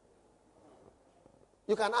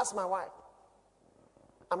 You can ask my wife.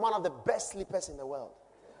 I'm one of the best sleepers in the world.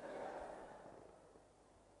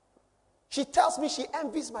 She tells me she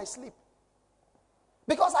envies my sleep.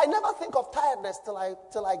 Because I never think of tiredness till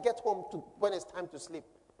I get home when it's time to sleep.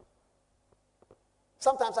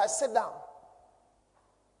 Sometimes I sit down.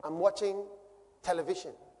 I'm watching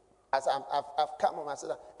television. As I've come home, I sit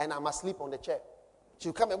down, and I'm asleep on the chair.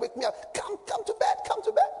 She'll come and wake me up. Come to bed, come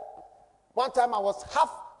to bed. One time I was half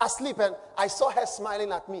asleep and I saw her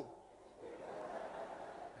smiling at me.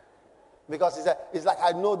 Because it's like,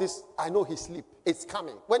 I know his sleep. It's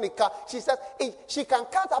coming. When it comes, she says, she can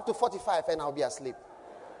count up to 45 and I'll be asleep.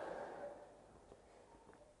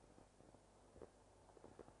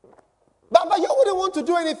 But you wouldn't want to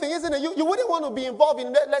do anything, isn't it? You wouldn't want to be involved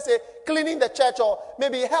in, let's say, cleaning the church or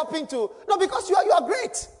maybe helping to. No, because you are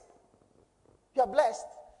great. You are blessed.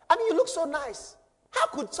 I mean, you look so nice. How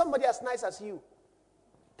could somebody as nice as you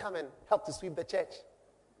come and help to sweep the church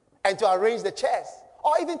and to arrange the chairs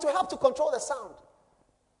or even to help to control the sound?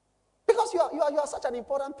 Because you are such an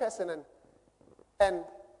important person and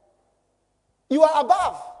you are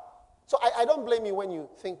above. So I don't blame you when you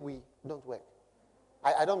think we don't work.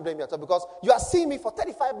 I don't blame you at all, because you are seeing me for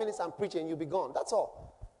 35 minutes and preaching and you'll be gone. That's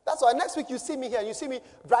all. That's all. And next week you see me here and you see me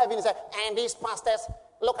driving and say, and these pastors,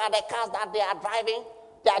 look at the cars that they are driving.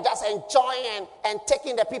 They are just enjoying and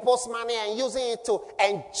taking the people's money and using it to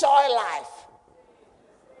enjoy life.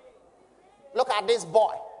 Look at this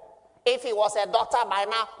boy. If he was a doctor by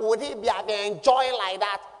now, would he be enjoying like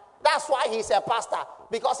that? That's why he's a pastor,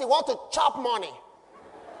 because he wants to chop money.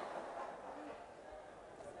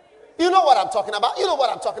 You know what I'm talking about. You know what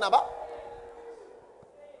I'm talking about.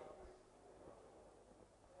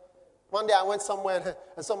 One day I went somewhere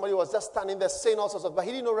and somebody was just standing there saying all sorts of, but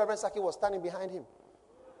he didn't know Reverend Saki was standing behind him.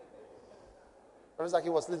 Reverend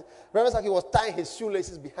Saki was tying his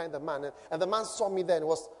shoelaces behind the man, and the man saw me there and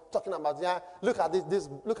was talking about, yeah, look at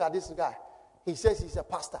this guy. He says he's a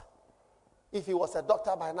pastor. If he was a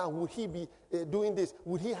doctor by now, would he be doing this?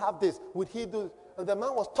 Would he have this? Would he do? And the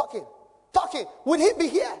man was talking. Would he be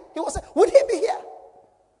here? He was saying, would he be here?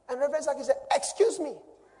 And Reverend Saki said, excuse me.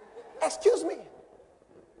 Excuse me.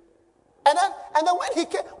 And then when he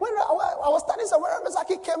came, when I was standing somewhere, Reverend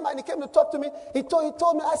Saki came by and he came to talk to me. He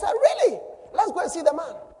told me, I said, really? Let's go and see the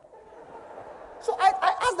man. So I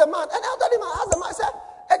asked the man, an elderly man, I asked the man, I said,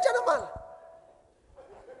 hey, gentleman.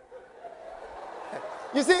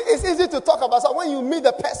 You see, it's easy to talk about. So when you meet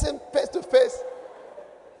the person face to face,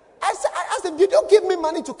 I asked him, did you give me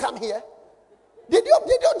money to come here? Do you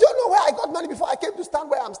know where I got money before I came to stand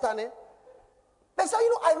where I'm standing? They said,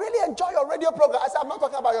 I really enjoy your radio program. I said, I'm not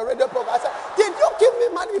talking about your radio program. I said, did you give me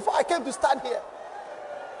money before I came to stand here?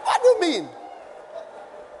 What do you mean?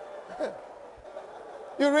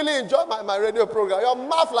 You really enjoy my radio program. Your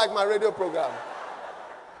mouth like my radio program.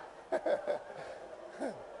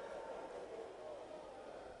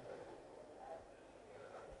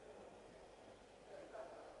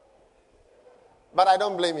 But I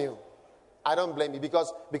don't blame you. I don't blame you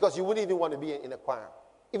because you wouldn't even want to be in a choir.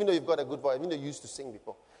 Even though you've got a good voice, even though you used to sing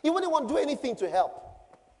before. You wouldn't want to do anything to help.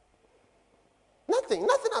 Nothing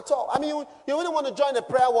at all. I mean, you wouldn't want to join the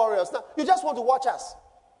prayer warriors. No, you just want to watch us.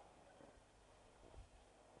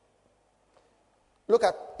 Look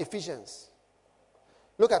at Ephesians.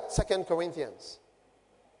 Look at 2 Corinthians.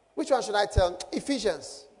 Which one should I tell?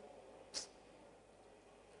 Ephesians.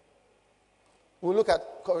 We'll look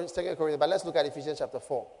at 2 Corinthians, but let's look at Ephesians chapter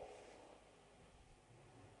 4.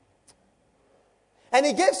 And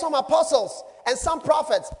he gave some apostles and some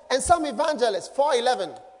prophets and some evangelists,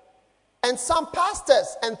 4:11, and some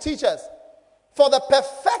pastors and teachers for the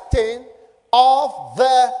perfecting of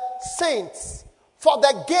the saints, for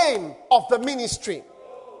the gain of the ministry,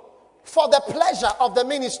 for the pleasure of the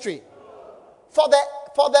ministry, for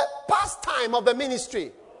the pastime of the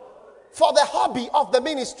ministry, for the hobby of the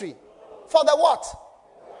ministry, for the what?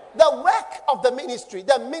 The work of the ministry.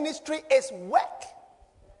 The ministry is work.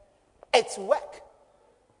 It's work.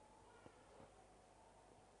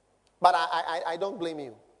 But I don't blame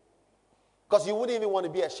you. Because you wouldn't even want to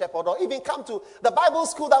be a shepherd or even come to the Bible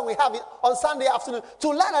school that we have on Sunday afternoon to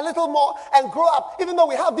learn a little more and grow up. Even though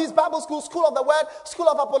we have these Bible schools, School of the Word, School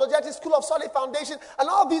of Apologetics, School of Solid Foundation, and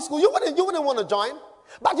all these schools, you wouldn't want to join.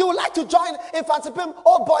 But you would like to join Infantsipim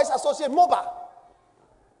Old Boys Associate, MOBA.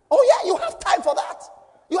 Oh yeah, you have time for that.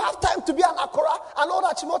 You have time to be an Akora, an Old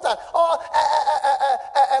Achimota, or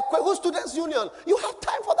Kwehu Students Union. You have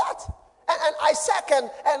time for that. And ISAC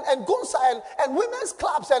and Gunsa and women's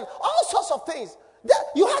clubs and all sorts of things.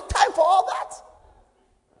 You have time for all that.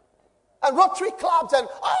 And Rotary clubs and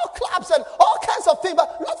all clubs and all kinds of things,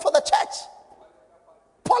 but not for the church.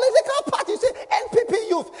 Political parties, NPP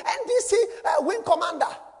Youth, NDC Wing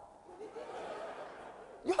Commander.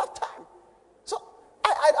 You have time. So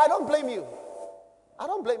I don't blame you. I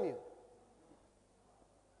don't blame you.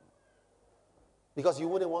 Because you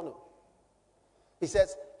wouldn't want to. He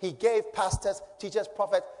says, he gave pastors, teachers,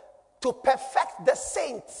 prophets to perfect the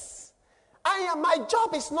saints. My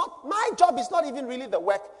job is not even really the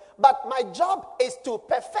work, but my job is to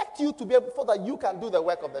perfect you to be able so that you can do the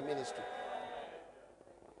work of the ministry.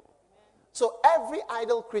 So every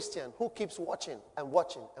idle Christian who keeps watching and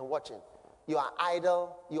watching and watching, you are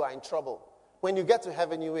idle, you are in trouble. When you get to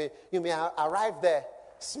heaven, you may arrive there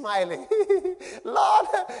smiling. Lord,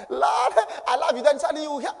 I love you. Then suddenly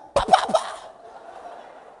you hear, pa, pa, pa.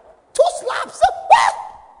 2 slaps.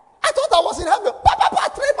 I thought I was in heaven. Pa, pa, pa,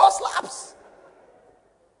 3 more slaps.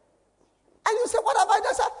 And you say, what have I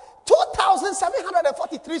done? Sir?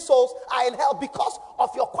 2,743 souls are in hell because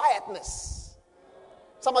of your quietness.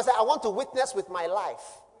 Someone said, I want to witness with my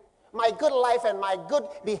life. My good life and my good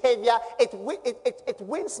behavior, it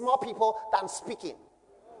wins more people than speaking.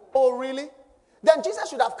 Oh, really? Then Jesus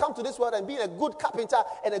should have come to this world and been a good carpenter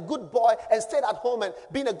and a good boy and stayed at home and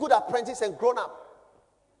been a good apprentice and grown up.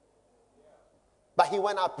 But he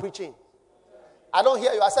went out preaching. I don't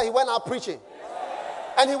hear you. I said he went out preaching.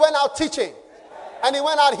 And he went out teaching. And he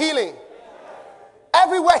went out healing.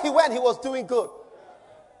 Everywhere he went, he was doing good.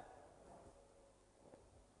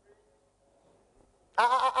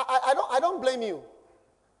 I don't blame you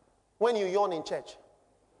when you yawn in church.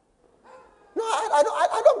 No,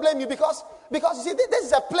 I don't blame you because you see, this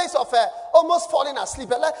is a place of almost falling asleep.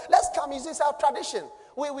 Let's come. This is our tradition.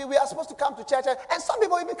 We are supposed to come to church, and some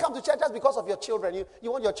people even come to church just because of your children.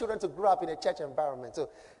 You want your children to grow up in a church environment. So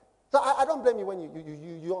I don't blame you when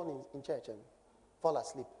you yawn in church and fall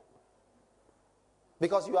asleep.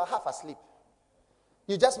 Because you are half asleep.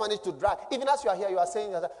 You just managed to drag. Even as you are here, you are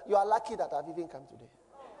saying that you are lucky that I've even come today.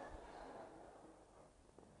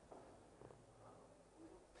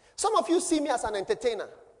 Some of you see me as an entertainer.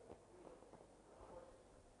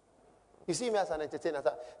 You see me as an entertainer.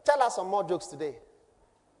 Tell us some more jokes today.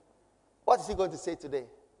 What is he going to say today?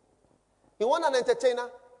 You want an entertainer?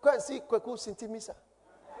 Go and see Kweku Sintimisa.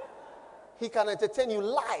 He can entertain you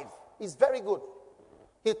live. He's very good.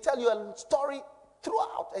 He'll tell you a story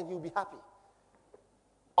throughout and you'll be happy.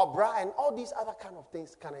 Obra and all these other kind of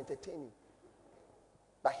things can entertain you.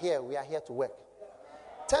 But here, we are here to work.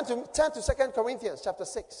 Turn to 2 Corinthians chapter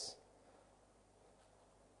 6.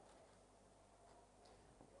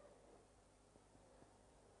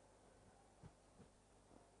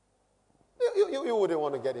 You wouldn't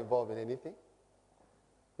want to get involved in anything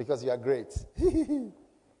because you are great.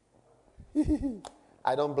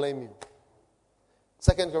 I don't blame you.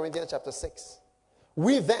 2 Corinthians chapter 6.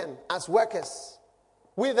 We then as workers,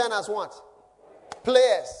 we then as what?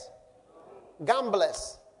 Players,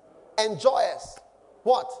 gamblers, enjoyers.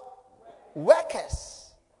 What?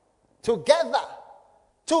 Workers. Together.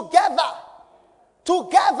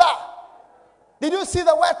 Did you see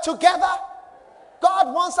the word together?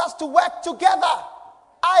 God wants us to work together.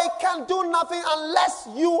 I can do nothing unless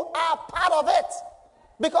you are part of it.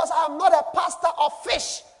 Because I'm not a pastor of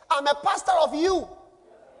fish. I'm a pastor of you.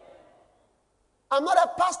 I'm not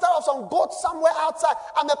a pastor of some goat somewhere outside.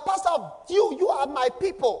 I'm a pastor of you. You are my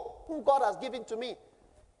people whom God has given to me.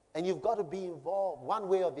 And you've got to be involved one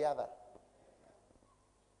way or the other.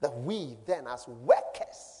 That we then as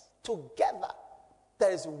workers together,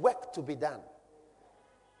 there is work to be done.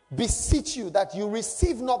 Beseech you that you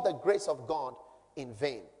receive not the grace of God in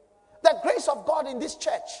vain. The grace of God in this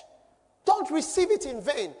church, don't receive it in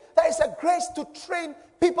vain. There is a grace to train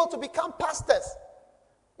people to become pastors.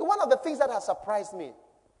 One of the things that has surprised me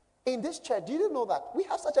in this church, do you know that we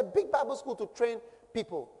have such a big Bible school to train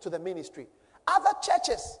people to the ministry? Other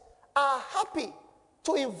churches are happy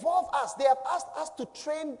to involve us. They have asked us to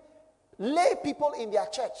train lay people in their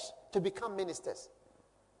church to become ministers.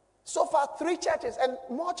 So far, 3 churches and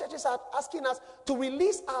more churches are asking us to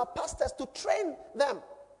release our pastors to train them.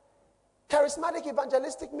 Charismatic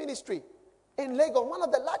Evangelistic Ministry in Lagos, one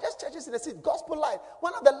of the largest churches in the city, Gospel Life,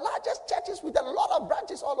 one of the largest churches with a lot of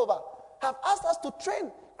branches all over, have asked us to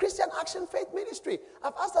train. Christian Action Faith Ministry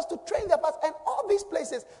have asked us to train their pastors, and all these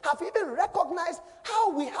places have even recognized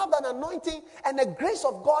how we have an anointing and the grace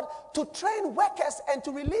of God to train workers and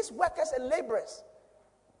to release workers and laborers.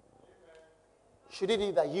 Should it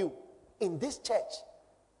be that you, in this church,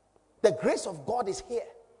 the grace of God is here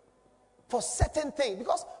for certain things,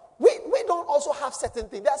 because we don't also have certain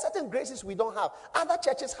things. There are certain graces we don't have. Other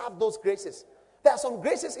churches have those graces. There are some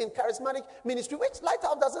graces in charismatic ministry which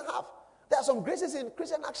Lighthouse doesn't have. There are some graces in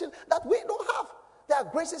Christian Action that we don't have. There are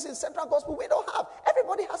graces in Central Gospel we don't have.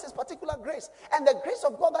 Everybody has his particular grace. And the grace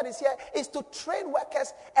of God that is here is to train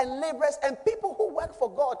workers and laborers and people who work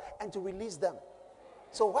for God and to release them.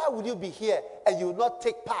 So why would you be here and you will not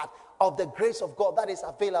take part of the grace of God that is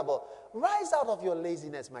available? Rise out of your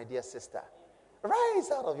laziness, my dear sister.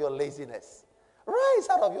 Rise out of your laziness. Rise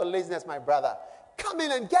out of your laziness, my brother. Come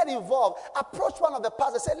in and get involved. Approach one of the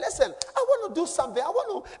pastors. Say, listen, I want to do something. I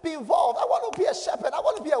want to be involved. I want to be a shepherd. I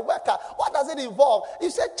want to be a worker. What does it involve? You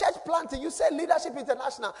say church planting. You say Leadership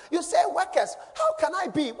International. You say workers. How can I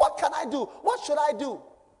be? What can I do? What should I do?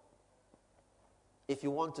 If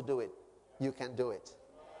you want to do it, you can do it.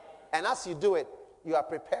 And as you do it, you are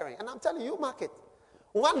preparing. And I'm telling you, mark it.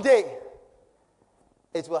 One day,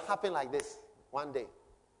 it will happen like this. One day.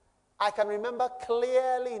 I can remember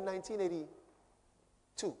clearly in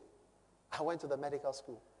 1982, I went to the medical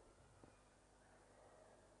school.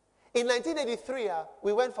 In 1983,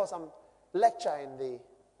 we went for some lecture in the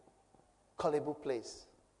Kolebu place,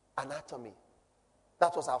 anatomy.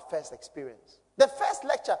 That was our first experience. The first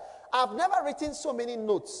lecture, I've never written so many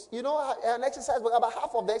notes. You know, an exercise book, about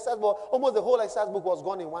half of the exercise book, almost the whole exercise book was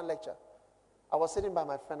gone in one lecture. I was sitting by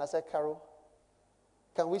my friend. I said, Carol,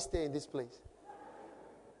 can we stay in this place?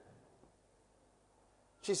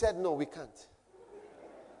 She said, no, we can't.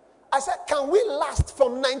 I said, can we last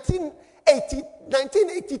from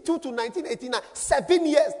 1982 to 1989, 7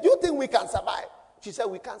 years? Do you think we can survive? She said,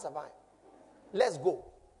 we can't survive. Let's go.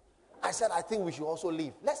 I said, I think we should also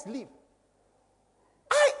leave. Let's leave.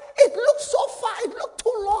 It looked so far. It looked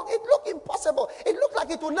too long. It looked impossible. It looked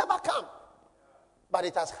like it will never come. But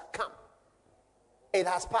it has come. It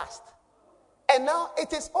has passed. And now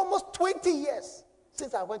it is almost 20 years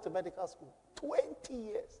since I went to medical school. 20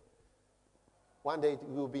 years. One day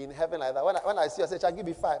we will be in heaven like that. When I see you, I say, shall I give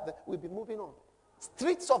you 5? Then we'll be moving on.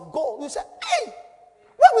 Streets of gold. You say, hey,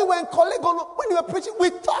 when we were in Kolegono, when we were preaching,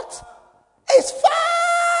 we thought it's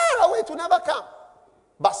far away to never come.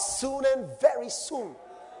 But soon and very soon,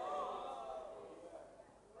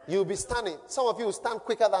 you'll be standing. Some of you will stand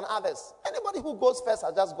quicker than others. Anybody who goes first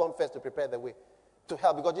has just gone first to prepare the way. to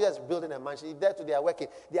help because Jesus is building a mansion. If they're they are working,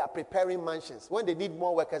 they are preparing mansions. When they need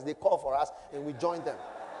more workers, they call for us and we join them.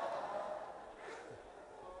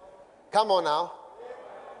 Come on now.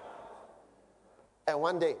 And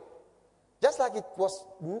one day, just like it was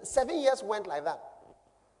 7 years went like that.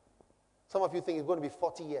 Some of you think it's going to be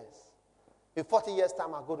 40 years. In 40 years'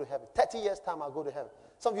 time, I'll go to heaven. 30 years' time, I'll go to heaven.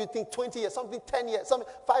 Some of you think 20 years, something 10 years, something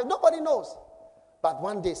 5. Nobody knows. But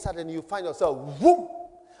one day, suddenly, you find yourself, whoom,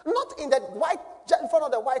 not in front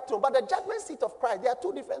of the white throne, but the judgment seat of Christ. They are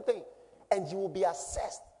two different things. And you will be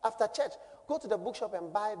assessed after church. Go to the bookshop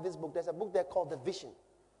and buy this book. There's a book there called The Vision.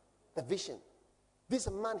 The Vision. This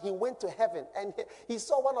man, he went to heaven and he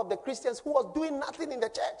saw one of the Christians who was doing nothing in the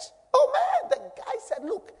church. Oh man, the guy said,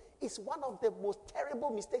 look, it's one of the most terrible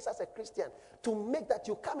mistakes as a Christian to make that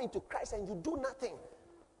you come into Christ and you do nothing.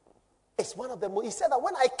 It's one of the most, he said that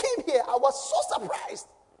when I came here, I was so surprised.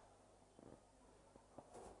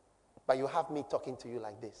 But you have me talking to you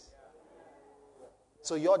like this.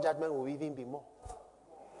 So your judgment will even be more.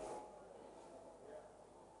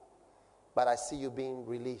 But I see you being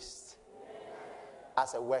released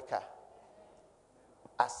as a worker,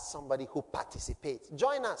 as somebody who participates.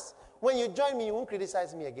 Join us. When you join me, you won't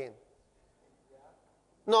criticize me again.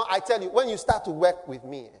 No, I tell you, when you start to work with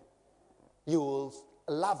me, you will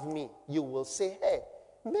love me. You will say, hey,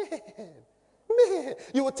 man.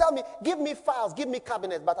 You will tell me, give me files, give me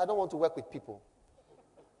cabinets, but I don't want to work with people.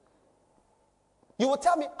 You will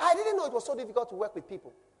tell me, I didn't know it was so difficult to work with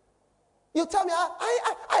people. You tell me,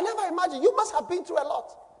 I never imagined. You must have been through a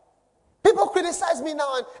lot. People criticize me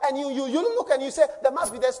now, and you look and you say,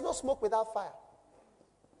 there's no smoke without fire.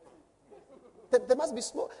 There must be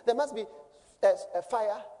smoke. There must be a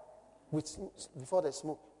fire before there's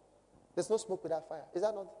smoke. There's no smoke without fire. Is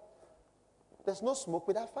that not? There's no smoke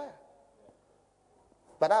without fire.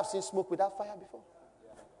 But I've seen smoke without fire before.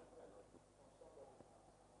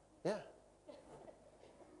 Yeah.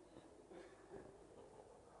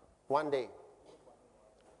 One day,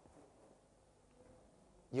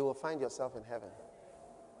 you will find yourself in heaven.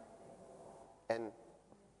 And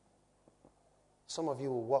some of you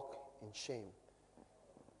will walk in shame.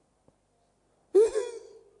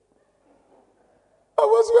 I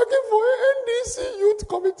was working for an NDC youth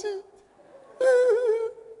committee.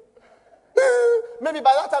 Maybe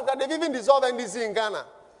by that time, they've even dissolved NDC in Ghana.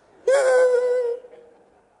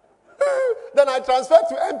 Then I transferred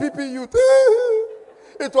to MPP youth.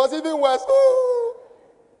 It was even worse.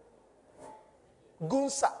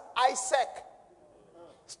 GUNSA, ISEC,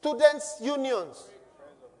 students' unions,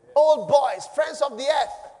 old boys, friends of the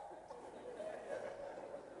earth.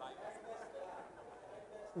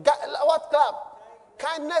 What club?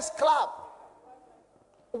 Kindness Club.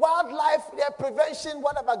 Wildlife prevention,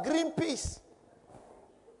 whatever, Greenpeace.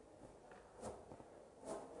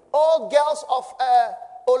 All girls of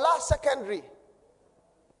Ola Secondary.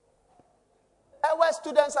 Our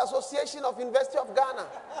Students Association of University of Ghana.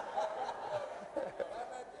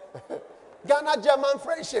 Ghana German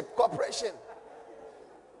Friendship Corporation.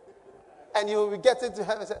 And you will get into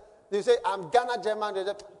heaven. You say, I'm Ghana German.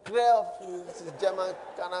 Ghana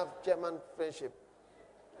German Friendship.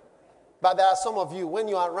 But there are some of you, when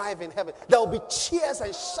you arrive in heaven, there will be cheers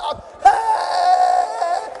and shout.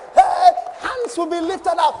 Hey! Hey! Hands will be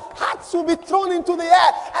lifted up. Hats will be thrown into the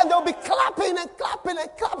air. And they'll be clapping and clapping and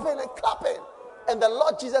clapping and clapping. And the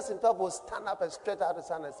Lord Jesus himself will stand up and stretch out his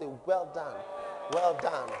hand and say, well done. Well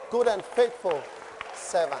done. Good and faithful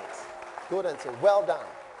servant. Good and say, well done.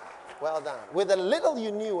 Well done. With the little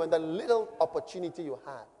you knew and the little opportunity you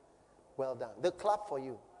had, well done. They'll clap for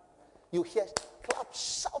you. You hear clap,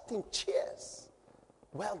 shouting, cheers.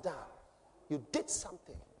 Well done. You did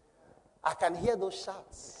something. I can hear those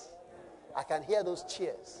shouts. I can hear those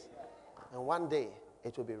cheers. And one day,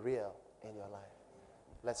 it will be real in your life.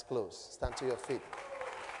 Let's close. Stand to your feet.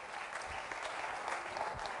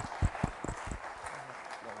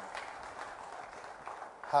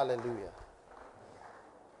 Hallelujah.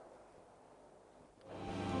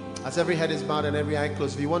 As every head is bowed and every eye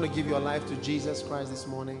closed, if you want to give your life to Jesus Christ this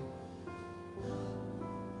morning,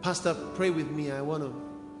 Pastor, pray with me. I want to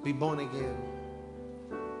be born again.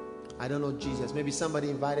 I don't know Jesus. Maybe somebody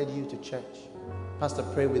invited you to church. Pastor,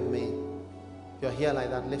 pray with me. If you're here like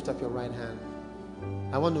that, lift up your right hand.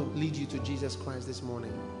 I want to lead you to Jesus Christ this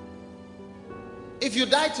morning. If you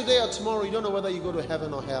die today or tomorrow, you don't know whether you go to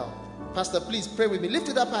heaven or hell. Pastor, please pray with me. Lift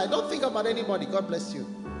it up high. Don't think about anybody. God bless you.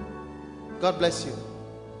 God bless you.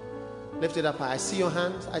 Lift it up high. I see your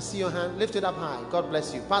hand. I see your hand. Lift it up high. God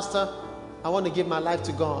bless you. Pastor, I want to give my life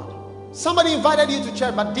to God. Somebody invited you to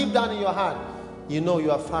church, but deep down in your heart, you know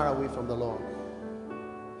you are far away from the Lord.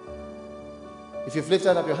 If you've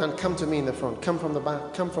lifted up your hand, come to me in the front. Come from the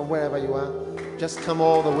back. Come from wherever you are. Just come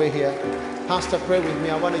all the way here. Pastor, pray with me.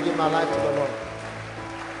 I want to give my life to the Lord.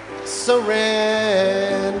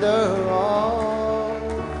 Surrender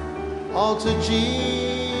all to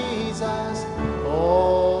Jesus,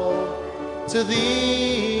 all to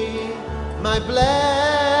thee, my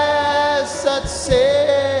blessed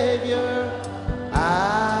Savior.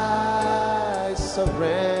 I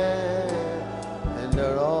surrender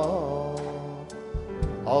all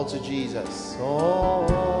to Jesus, all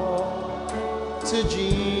to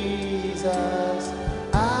Jesus.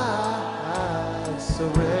 I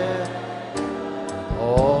surrender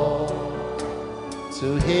all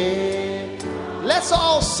to Him. Let's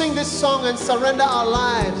all sing this song and surrender our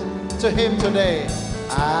lives to Him today.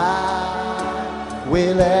 I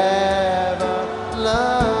will ever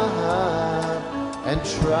love and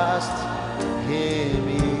trust Him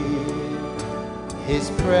in His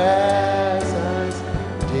presence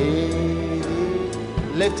daily.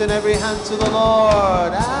 Lifting every hand to the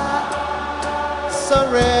Lord. I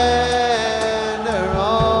surrender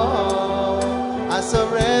all. I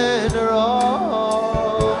surrender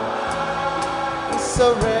all. I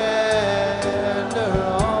surrender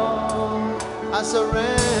all. I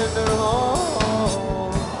surrender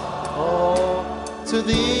all to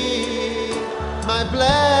Thee, my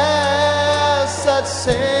blessed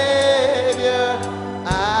Savior.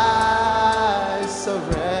 I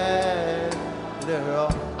surrender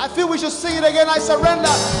all. I feel we should sing it again. I surrender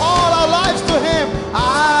all our lives to Him.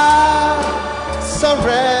 I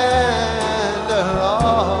surrender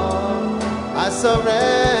all. I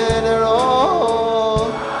surrender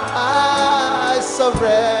all. I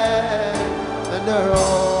surrender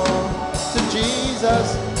all to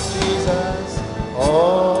Jesus, Jesus,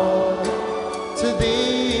 all to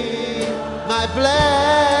Thee, my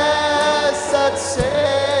blessed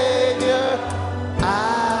Savior.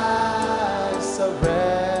 I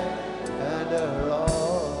surrender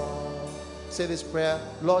all. Say this prayer.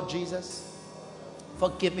 Lord Jesus,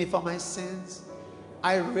 forgive me for my sins.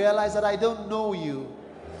 I realize that I don't know You.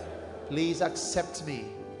 Please accept me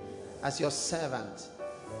as Your servant,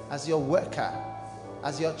 as Your worker,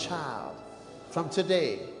 as Your child. From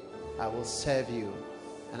today, I will serve You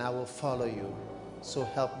and I will follow You. So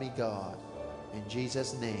help me, God. In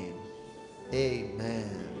Jesus' name,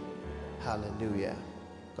 amen. Hallelujah.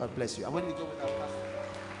 God bless you. I want you to go with our pastor.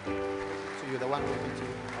 So you're the one with me too.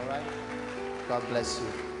 All right? God bless you.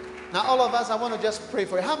 Now, all of us, I want to just pray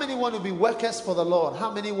for you. How many want to be workers for the Lord? How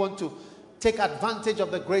many want to take advantage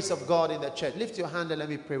of the grace of God in the church? Lift your hand and let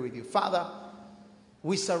me pray with you. Father,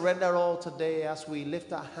 we surrender all today as we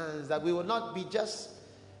lift our hands, that we will not be just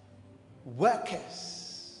workers.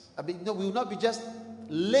 We will not be just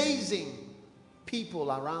lazing people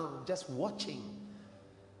around, just watching,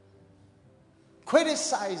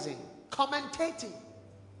 criticizing, commentating.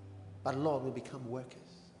 But Lord, we become workers.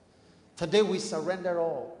 Today we surrender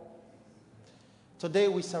all. Today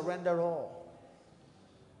we surrender all.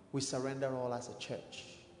 We surrender all as a church.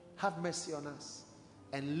 Have mercy on us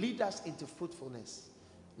and lead us into fruitfulness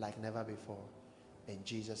like never before. In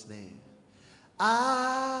Jesus' name.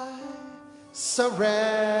 I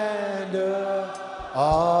surrender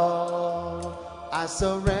all. I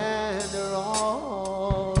surrender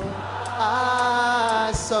all.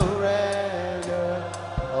 I surrender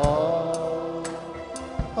all.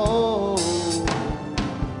 Oh,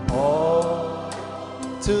 all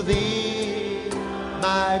to Thee,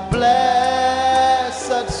 my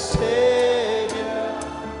blessed Savior.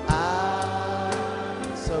 I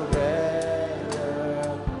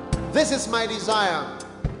surrender. This is my desire.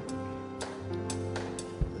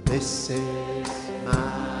 This is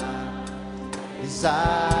my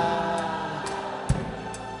desire,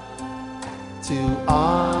 to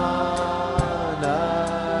honor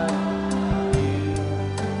You,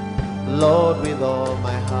 Lord, with all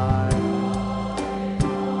my heart.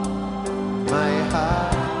 My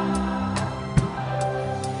heart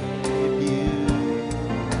give You.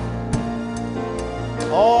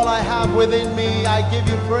 All I have within me, I give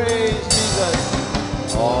You praise,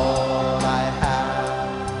 Jesus. All I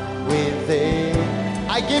have within,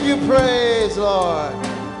 I give You praise, Lord.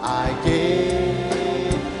 I give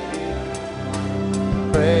You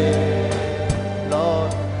praise,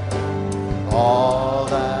 Lord. All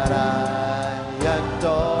that I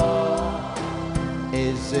adore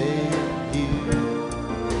is in You.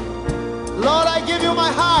 Lord, I give You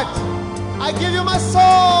my heart. I give You my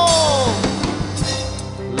soul.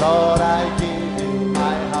 Lord, I give You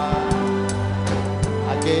my heart.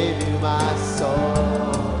 I give You my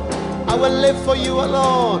soul. I will live for You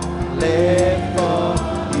alone. Live for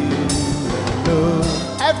You alone.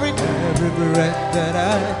 Every day. every breath that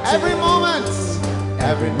I take.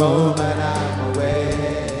 Every moment I'm away.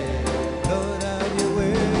 Lord, have your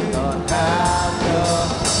way. Lord, have your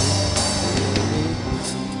way.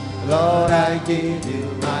 Lord, I give you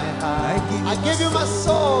my heart. I give you my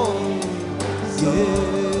soul.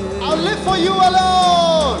 Yeah. I'll live for you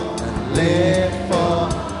alone. I'll live for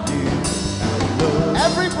you alone.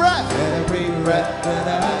 Every breath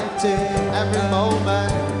That I take. every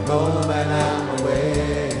moment I'm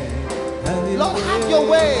away. Have your Lord, have your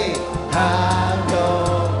way. Have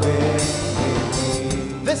your way.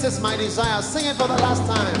 This is my desire. Sing it for the last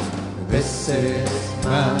time. This is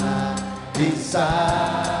my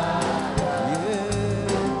desire,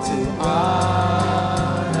 to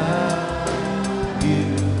honor you,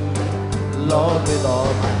 Lord, with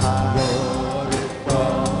all my heart. Lord, with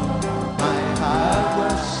all My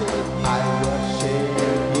heart, I worship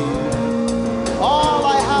you. all I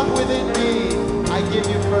have within me, I give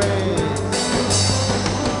you praise.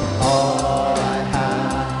 All I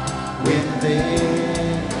have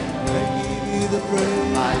within, I give you the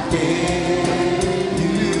praise. I give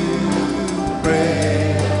you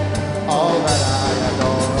praise. All that I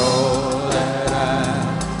adore, All that I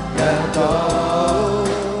adore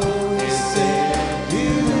is in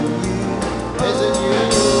you. is in you, in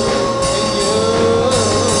you.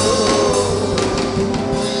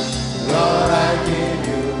 Lord, I give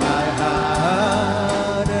you my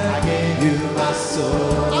heart, I give you my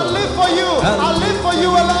soul. I'll live for you. I'll live for you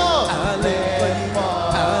alone. I live for you, I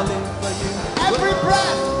live for you. Every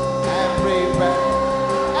breath,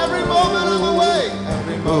 every moment I'm away.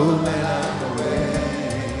 Every moment I'm away.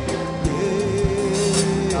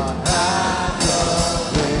 Yeah. Have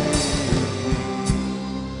your way.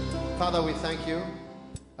 Father, we thank you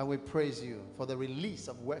and we praise you for the release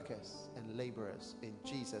of workers and laborers in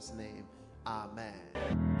Jesus' name. Amen.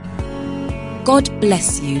 God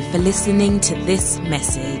bless you for listening to this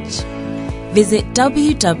message. Visit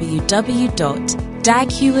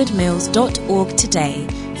www.daghewardmills.org today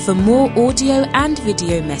for more audio and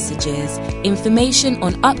video messages, information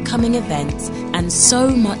on upcoming events, and so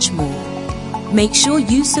much more. Make sure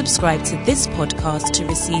you subscribe to this podcast to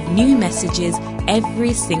receive new messages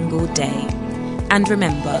every single day. And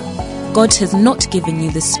remember, God has not given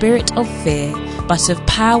you the spirit of fear, but of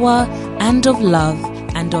power and of love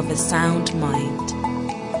and of a sound mind.